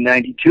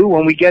 1992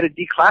 when we get a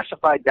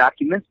declassified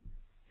document,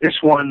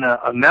 this one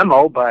a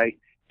memo by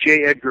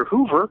J. Edgar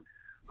Hoover,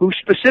 who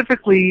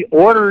specifically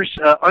orders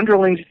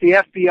underlings at the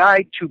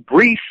FBI to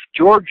brief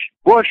George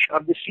Bush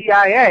of the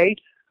CIA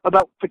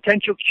about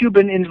potential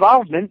Cuban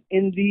involvement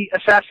in the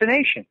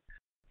assassination.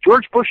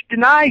 George Bush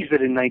denies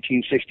that in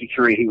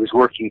 1963 he was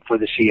working for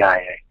the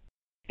CIA.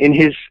 In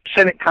his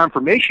Senate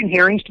confirmation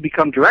hearings to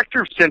become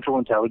director of Central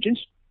Intelligence,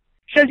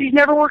 says he's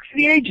never worked for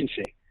the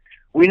agency.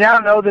 We now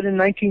know that in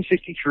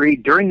 1963,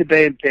 during the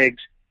Bay of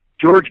Pigs,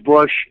 George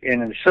Bush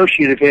and an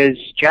associate of his,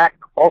 Jack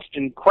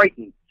Alston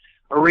Crichton,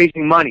 are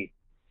raising money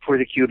for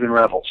the Cuban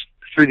rebels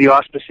through the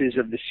auspices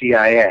of the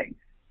CIA.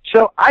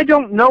 So I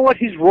don't know what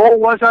his role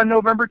was on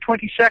November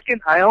 22nd.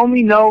 I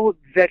only know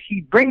that he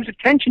brings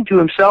attention to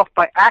himself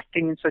by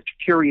acting in such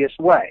a curious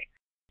way.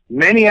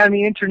 Many on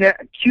the internet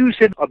accuse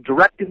him of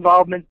direct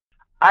involvement.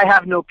 I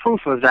have no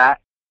proof of that.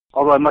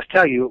 Although I must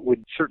tell you, it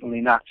would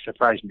certainly not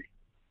surprise me.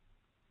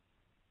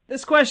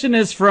 This question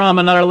is from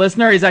another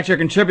listener. He's actually a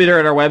contributor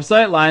at our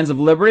website, Lions of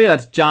Liberty.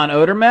 That's John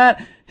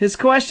Odermatt. His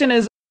question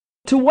is,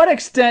 to what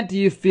extent do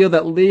you feel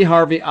that Lee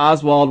Harvey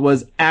Oswald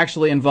was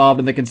actually involved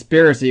in the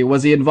conspiracy?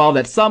 Was he involved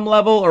at some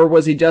level, or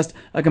was he just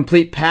a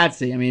complete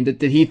patsy? I mean,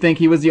 did he think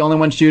he was the only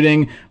one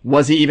shooting?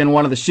 Was he even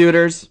one of the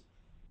shooters?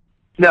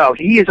 No,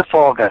 he is a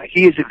fall guy.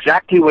 He is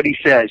exactly what he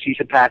says. He's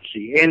a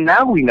patsy. And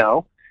now we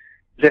know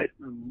that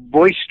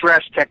voice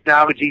stress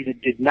technology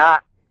that did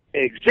not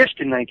exist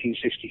in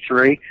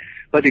 1963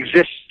 but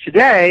exists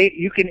today,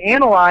 you can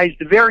analyze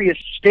the various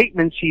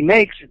statements he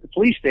makes at the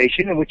police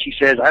station in which he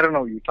says, I don't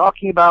know what you're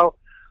talking about.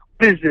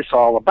 What is this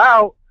all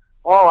about?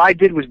 All I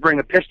did was bring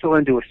a pistol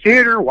into a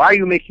theater. Why are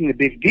you making a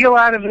big deal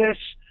out of this?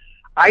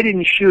 I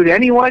didn't shoot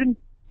anyone.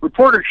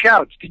 Reporter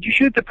shouts, did you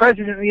shoot the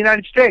President of the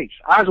United States?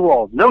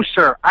 Oswald, no,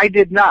 sir, I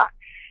did not.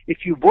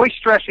 If you voice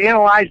stress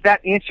analyze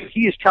that answer,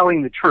 he is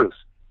telling the truth.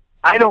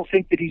 I don't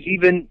think that he's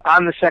even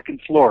on the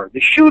second floor. The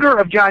shooter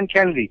of John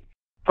Kennedy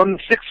from the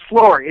sixth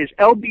floor is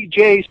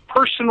LBJ's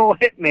personal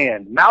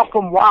hitman,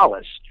 Malcolm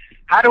Wallace.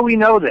 How do we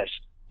know this?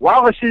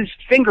 Wallace's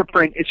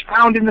fingerprint is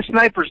found in the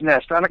sniper's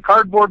nest on a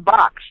cardboard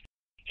box.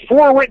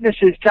 4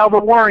 witnesses tell the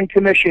Warren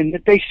Commission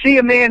that they see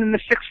a man in the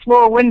sixth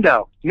floor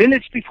window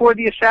minutes before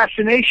the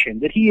assassination,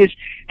 that he is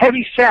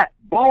heavy-set,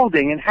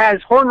 balding, and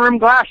has horn-rimmed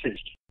glasses.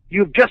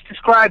 You've just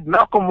described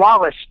Malcolm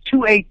Wallace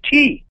to a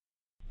T.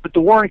 But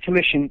the Warren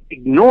Commission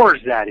ignores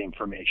that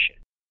information.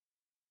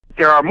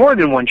 There are more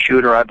than one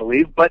shooter, I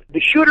believe, but the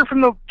shooter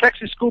from the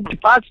Texas School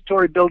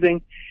Depository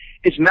Building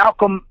is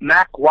Malcolm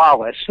Mac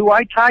Wallace, who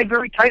I tie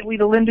very tightly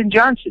to Lyndon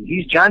Johnson.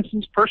 He's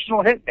Johnson's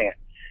personal hitman.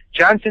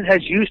 Johnson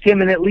has used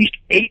him in at least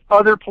 8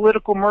 other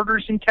political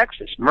murders in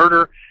Texas.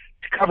 Murder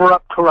to cover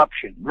up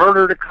corruption.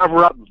 Murder to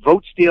cover up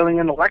vote stealing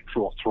and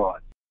electoral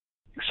fraud.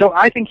 So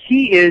I think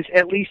he is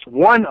at least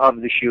one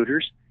of the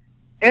shooters,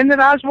 and that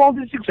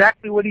Oswald is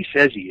exactly what he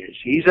says he is.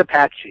 He's a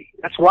patsy.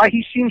 That's why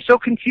he seems so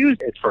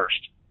confused at first.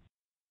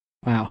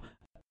 Wow.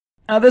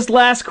 This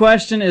last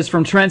question is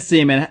from Trent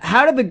Seaman.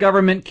 How did the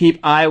government keep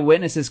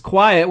eyewitnesses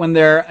quiet when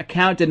their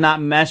account did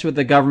not mesh with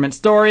the government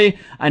story?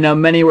 I know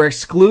many were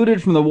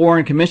excluded from the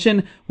Warren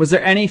Commission. Was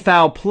there any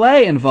foul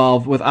play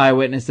involved with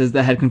eyewitnesses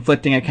that had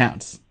conflicting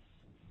accounts?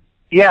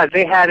 Yeah,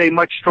 they had a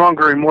much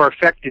stronger and more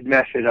effective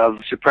method of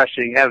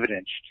suppressing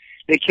evidence.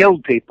 They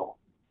killed people.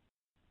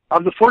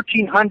 Of the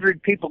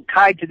 1,400 people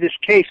tied to this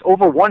case,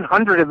 over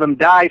 100 of them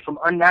died from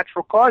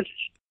unnatural causes.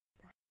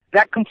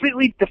 That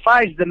completely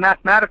defies the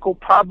mathematical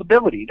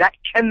probability. That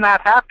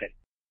cannot happen.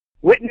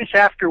 Witness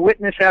after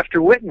witness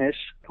after witness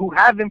who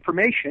have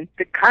information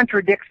that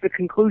contradicts the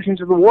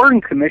conclusions of the Warren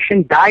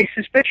Commission die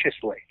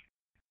suspiciously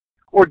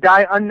or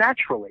die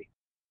unnaturally.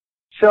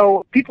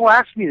 So people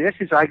ask me this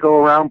as I go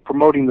around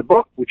promoting the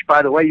book, which,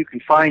 by the way, you can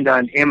find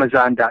on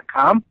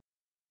Amazon.com,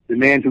 The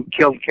Man Who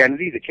Killed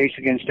Kennedy, The Case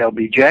Against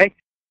LBJ.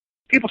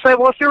 People say,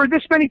 well, if there were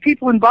this many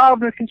people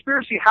involved in the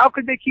conspiracy, how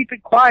could they keep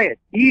it quiet?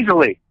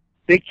 Easily.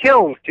 They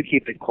kill to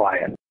keep it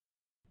quiet.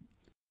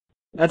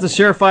 That's a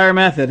surefire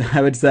method,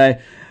 I would say.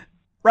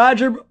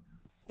 Roger,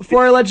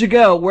 before I let you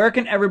go, where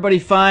can everybody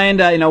find,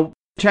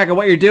 track of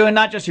what you're doing,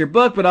 not just your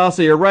book, but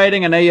also your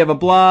writing? I know you have a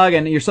blog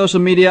and your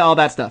social media, all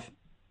that stuff.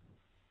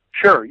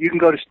 Sure. You can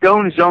go to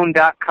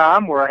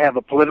stonezone.com, where I have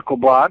a political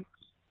blog.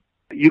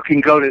 You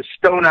can go to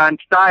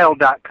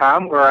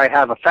stoneonstyle.com, where I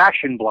have a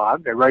fashion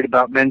blog. I write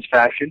about men's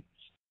fashion.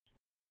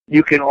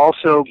 You can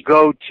also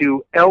go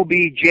to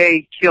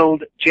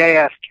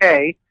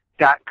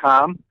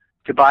lbjkilledjfk.com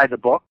to buy the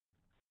book.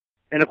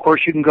 And, of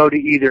course, you can go to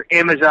either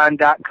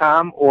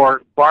Amazon.com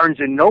or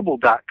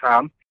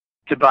BarnesandNoble.com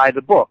to buy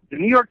the book. The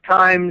New York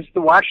Times, the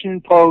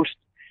Washington Post,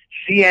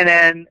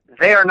 CNN,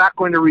 they are not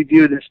going to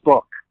review this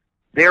book.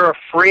 They're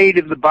afraid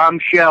of the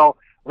bombshell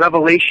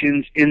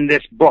revelations in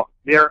this book.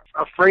 They're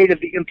afraid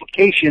of the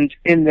implications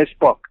in this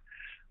book.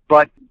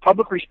 But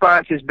public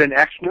response has been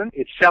excellent.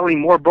 It's selling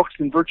more books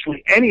than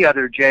virtually any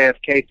other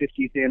JFK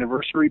 50th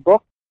anniversary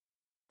book.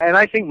 And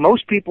I think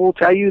most people will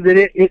tell you that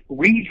it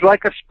reads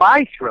like a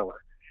spy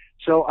thriller.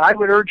 So I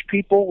would urge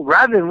people,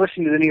 rather than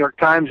listen to the New York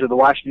Times or the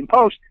Washington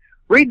Post,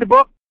 read the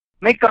book,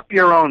 make up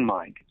your own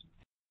mind.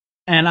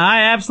 And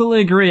I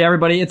absolutely agree,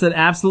 everybody. It's an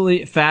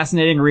absolutely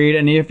fascinating read.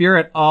 And if you're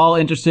at all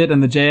interested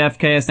in the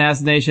JFK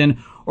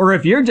assassination, or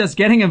if you're just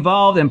getting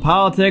involved in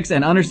politics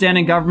and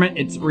understanding government,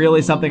 it's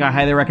really something I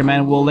highly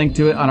recommend. We'll link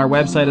to it on our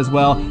website as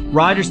well.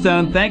 Roger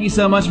Stone, thank you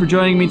so much for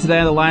joining me today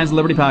on the Lions of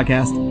Liberty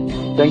podcast.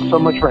 Thanks so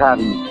much for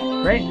having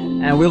me. Great.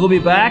 And we will be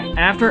back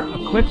after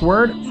a quick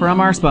word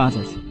from our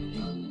sponsors.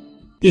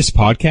 This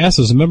podcast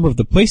is a member of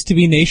the Place to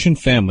Be Nation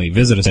family.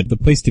 Visit us at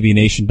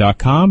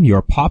theplacetobenation.com,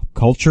 your pop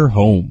culture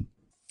home.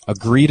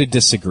 Agree to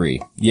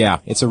disagree. Yeah,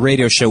 it's a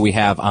radio show we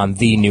have on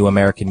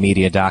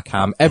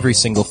thenewamericanmedia.com every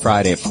single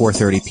Friday at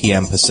 4:30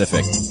 p.m.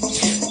 Pacific.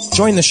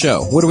 Join the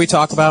show. What do we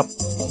talk about?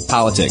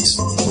 Politics,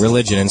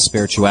 religion, and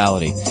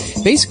spirituality.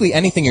 Basically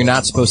anything you're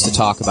not supposed to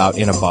talk about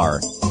in a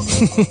bar.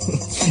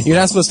 You're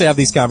not supposed to have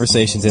these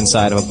conversations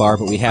inside of a bar,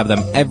 but we have them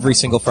every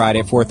single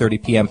Friday at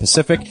 4:30 p.m.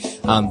 Pacific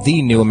on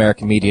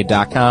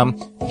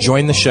thenewamericanmedia.com.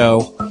 Join the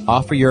show,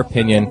 offer your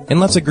opinion, and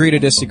let's agree to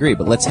disagree,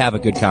 but let's have a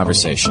good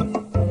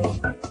conversation.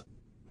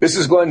 This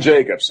is Glenn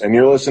Jacobs, and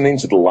you're listening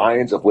to the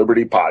Lions of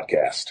Liberty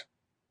podcast.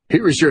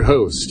 Here is your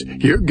host,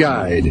 your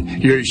guide,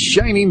 your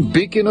shining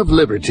beacon of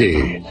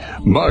liberty,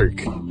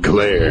 Mark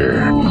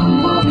Claire.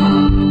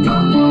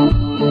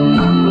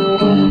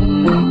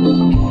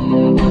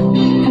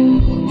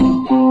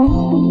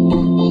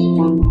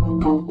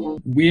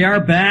 We are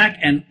back,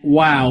 and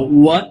wow,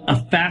 what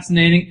a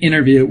fascinating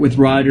interview with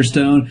Roger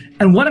Stone,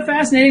 and what a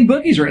fascinating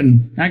book he's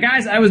written. Now,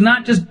 guys, I was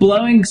not just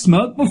blowing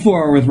smoke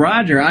before with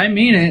Roger. I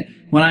mean it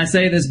when I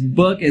say this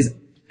book is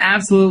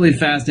absolutely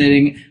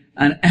fascinating,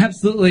 an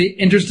absolutely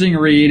interesting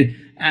read.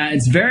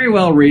 It's very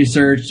well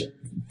researched,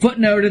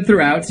 footnoted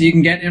throughout, so you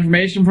can get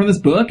information from this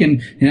book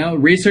and,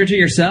 research it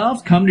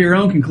yourself, come to your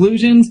own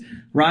conclusions.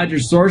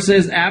 Roger's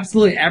sources,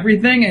 absolutely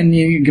everything, and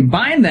you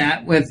combine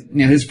that with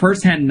his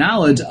firsthand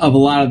knowledge of a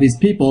lot of these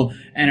people,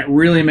 and it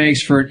really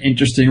makes for an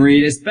interesting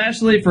read,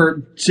 especially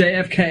for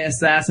JFK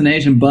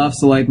assassination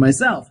buffs like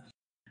myself.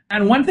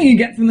 And one thing you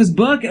get from this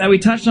book that we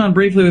touched on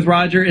briefly with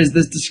Roger is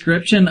this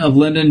description of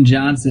Lyndon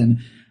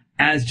Johnson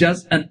as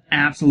just an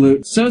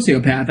absolute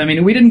sociopath. I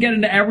mean, we didn't get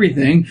into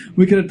everything.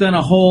 We could have done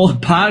a whole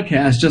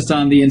podcast just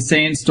on the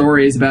insane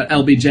stories about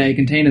LBJ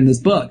contained in this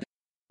book.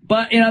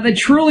 But, they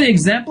truly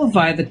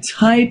exemplify the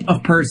type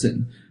of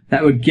person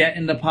that would get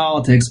into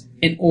politics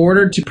in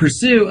order to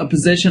pursue a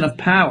position of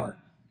power.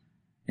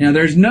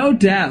 There's no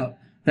doubt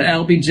that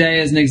LBJ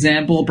is an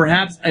example,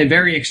 perhaps a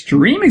very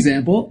extreme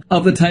example,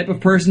 of the type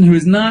of person who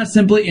is not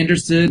simply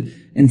interested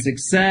in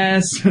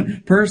success,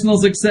 personal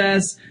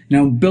success,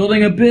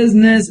 building a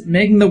business,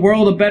 making the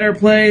world a better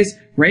place,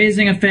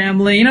 raising a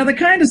family, the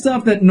kind of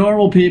stuff that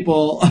normal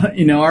people,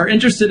 are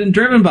interested and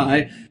driven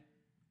by.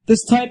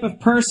 This type of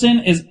person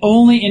is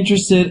only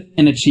interested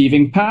in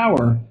achieving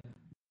power.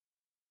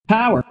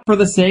 Power for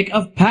the sake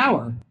of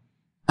power.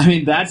 I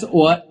mean, that's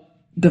what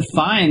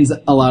defines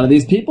a lot of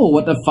these people,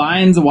 what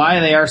defines why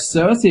they are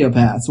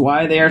sociopaths,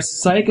 why they are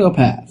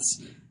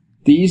psychopaths.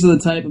 These are the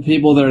type of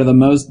people that are the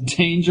most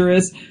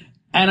dangerous,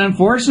 and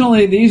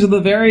unfortunately, these are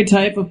the very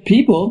type of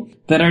people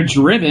that are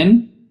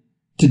driven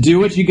to do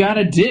what you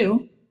gotta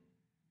do,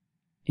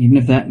 even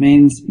if that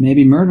means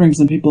maybe murdering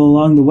some people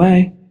along the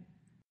way,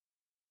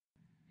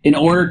 in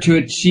order to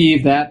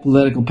achieve that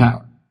political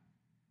power.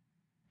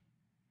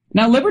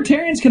 Now,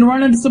 libertarians can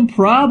run into some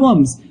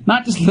problems.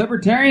 Not just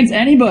libertarians,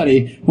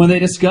 anybody, when they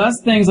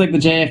discuss things like the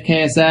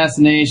JFK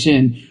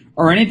assassination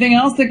or anything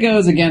else that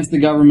goes against the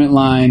government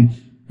line.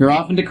 You're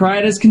often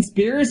decried as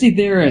conspiracy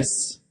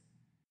theorists.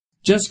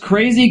 Just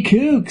crazy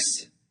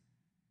kooks.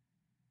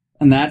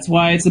 And that's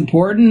why it's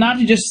important not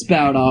to just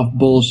spout off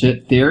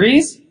bullshit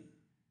theories,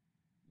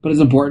 but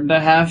it's important to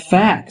have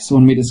facts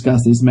when we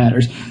discuss these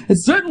matters.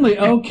 It's certainly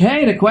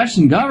okay to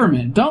question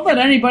government. Don't let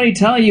anybody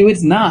tell you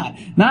it's not.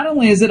 Not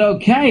only is it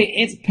okay,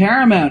 it's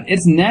paramount.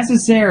 It's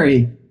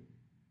necessary.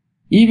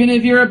 Even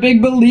if you're a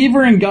big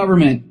believer in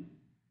government,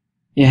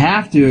 you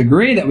have to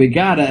agree that we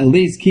gotta at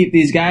least keep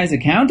these guys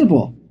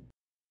accountable.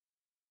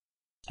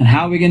 And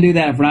how are we going to do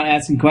that if we're not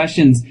asking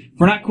questions? If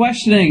we're not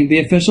questioning the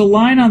official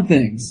line on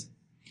things?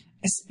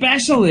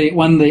 Especially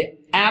when the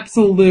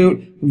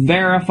absolute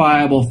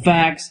verifiable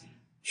facts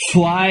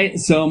fly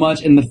so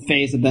much in the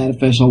face of that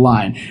official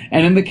line.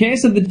 And in the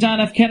case of the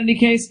John F. Kennedy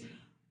case,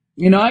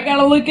 I got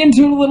to look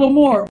into it a little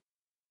more.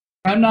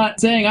 I'm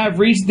not saying I've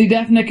reached the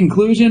definite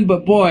conclusion,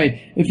 but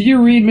boy, if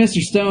you read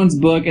Mr. Stone's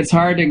book, it's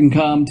hard to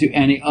come to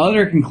any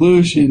other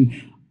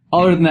conclusion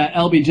other than that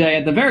LBJ,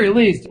 at the very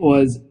least,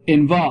 was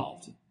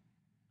involved.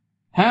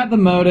 Had the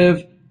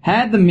motive,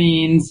 had the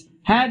means,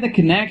 had the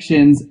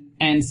connections,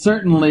 and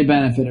certainly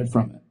benefited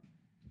from it.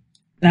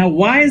 Now,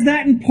 why is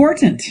that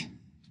important?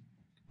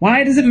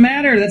 Why does it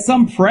matter that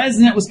some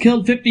president was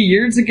killed 50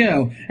 years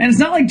ago? And it's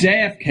not like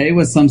JFK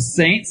was some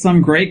saint,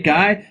 some great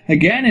guy.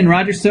 Again, in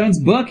Roger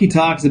Stone's book, he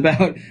talks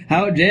about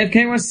how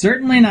JFK was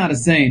certainly not a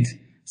saint.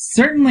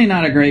 Certainly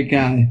not a great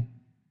guy.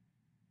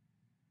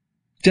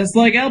 Just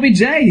like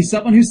LBJ, he's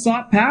someone who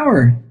sought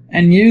power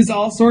and used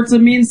all sorts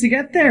of means to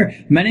get there,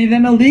 many of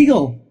them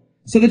illegal.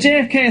 So the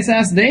JFK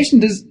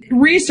assassination,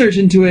 research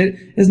into it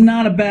is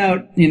not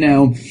about,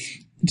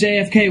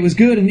 JFK was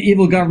good and the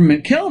evil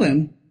government killed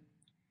him.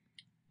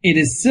 It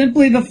is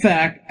simply the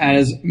fact,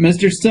 as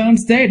Mr. Stone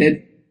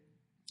stated,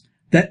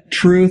 that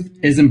truth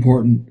is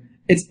important.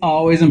 It's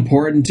always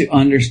important to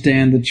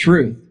understand the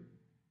truth.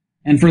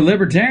 And for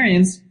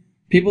libertarians,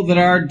 people that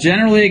are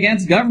generally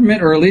against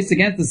government, or at least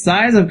against the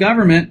size of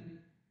government,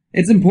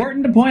 it's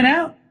important to point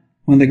out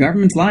when the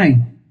government's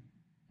lying,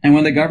 and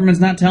when the government's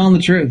not telling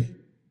the truth,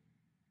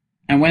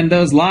 and when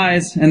those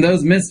lies and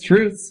those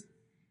mistruths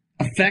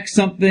affect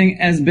something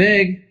as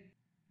big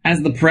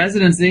as the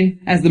presidency,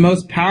 as the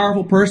most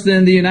powerful person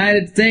in the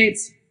United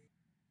States.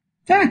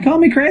 Call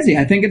me crazy.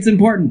 I think it's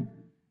important.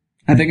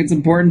 I think it's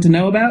important to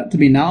know about, to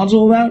be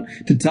knowledgeable about,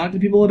 to talk to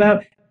people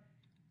about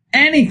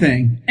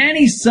anything,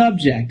 any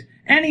subject,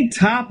 any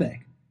topic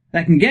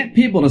that can get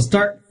people to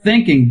start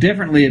thinking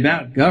differently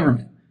about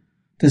government.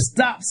 To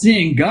stop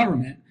seeing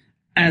government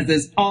as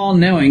this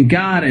all-knowing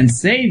God and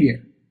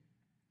Savior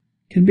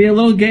can be a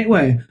little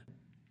gateway.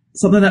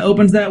 Something that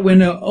opens that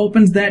window,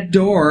 opens that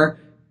door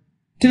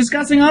to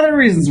discussing other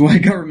reasons why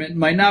government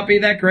might not be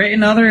that great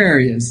in other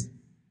areas.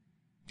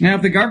 Now,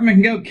 if the government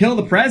can go kill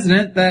the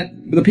president that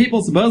the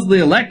people supposedly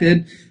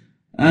elected,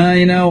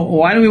 why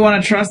do we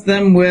want to trust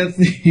them with,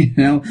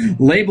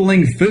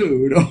 labeling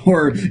food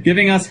or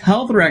giving us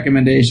health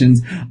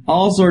recommendations?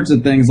 All sorts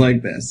of things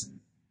like this.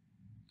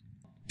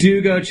 Do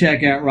go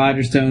check out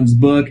Roger Stone's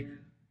book.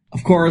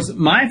 Of course,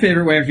 my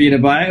favorite way for you to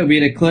buy it would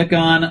be to click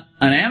on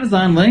an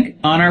Amazon link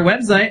on our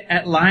website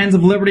at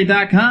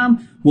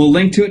lionsofliberty.com. We'll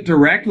link to it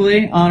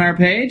directly on our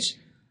page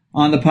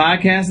on the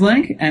podcast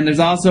link. And there's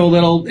also a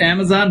little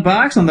Amazon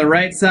box on the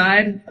right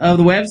side of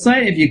the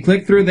website. If you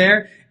click through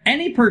there,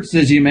 any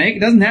purchases you make,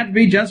 it doesn't have to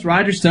be just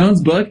Roger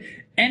Stone's book,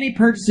 any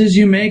purchases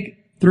you make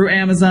through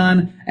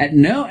Amazon at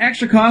no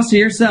extra cost to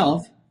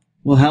yourself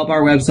will help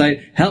our website,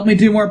 help me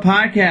do more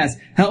podcasts,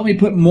 help me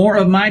put more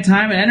of my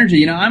time and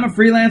energy. I'm a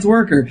freelance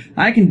worker.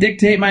 I can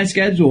dictate my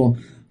schedule.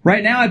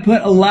 Right now I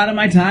put a lot of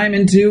my time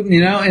into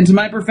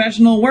my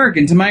professional work,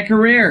 into my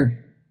career.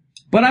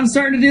 But I'm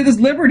starting to do this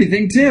Liberty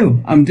thing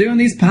too. I'm doing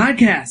these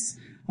podcasts.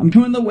 I'm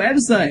doing the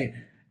website.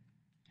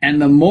 And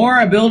the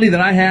more ability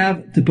that I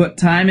have to put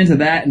time into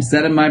that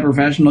instead of my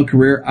professional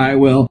career, I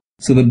will.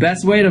 So the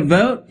best way to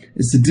vote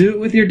is to do it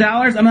with your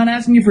dollars. I'm not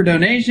asking you for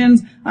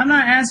donations. I'm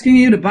not asking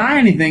you to buy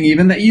anything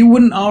even that you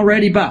wouldn't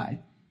already buy.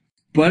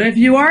 But if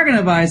you are going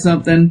to buy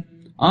something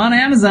on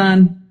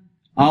Amazon,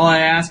 all I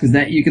ask is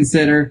that you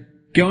consider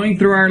going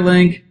through our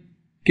link,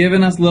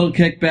 giving us a little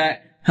kickback,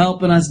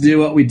 helping us do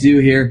what we do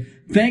here.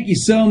 Thank you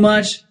so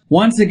much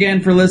once again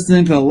for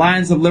listening to the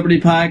Lions of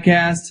Liberty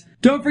podcast.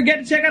 Don't forget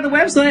to check out the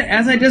website,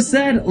 as I just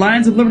said,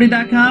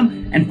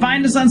 lionsofliberty.com, and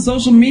find us on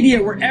social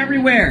media. We're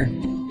everywhere.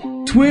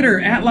 Twitter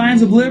at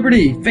Lions of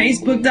Liberty,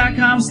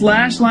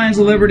 Facebook.com/Lions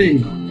of Liberty,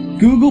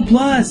 Google+.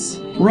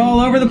 We're all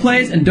over the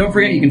place. And don't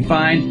forget, you can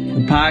find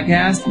the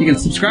podcast. You can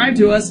subscribe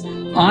to us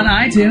on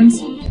iTunes.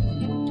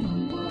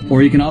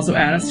 Or you can also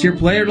add us to your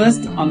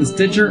playlist on the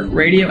Stitcher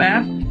Radio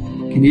app.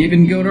 You can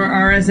even go to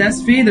our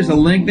RSS feed. There's a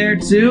link there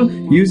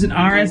too. Use an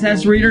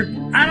RSS reader.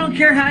 I don't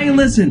care how you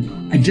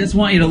listen. I just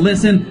want you to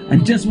listen. I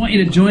just want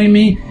you to join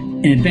me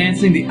in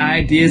advancing the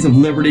ideas of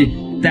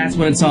liberty. That's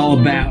what it's all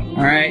about,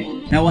 all right?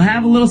 Now, we'll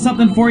have a little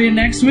something for you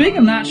next week.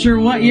 I'm not sure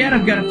what yet.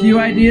 I've got a few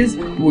ideas,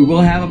 but we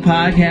will have a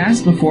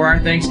podcast before our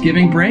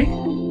Thanksgiving break.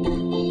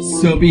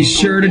 So be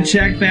sure to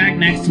check back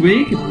next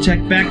week.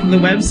 Check back to the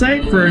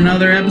website for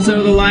another episode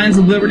of the Lions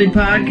of Liberty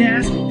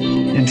podcast.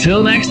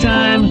 Until next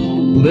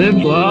time, live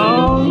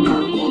long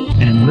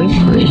and live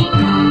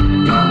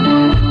free.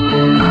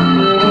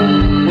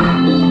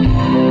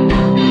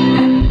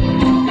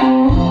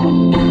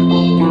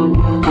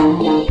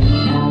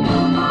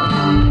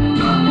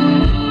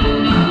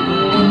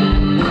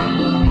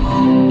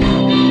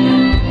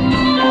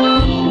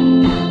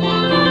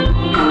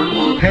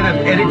 Head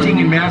of editing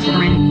and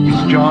mastering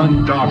is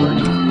John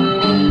Daubert.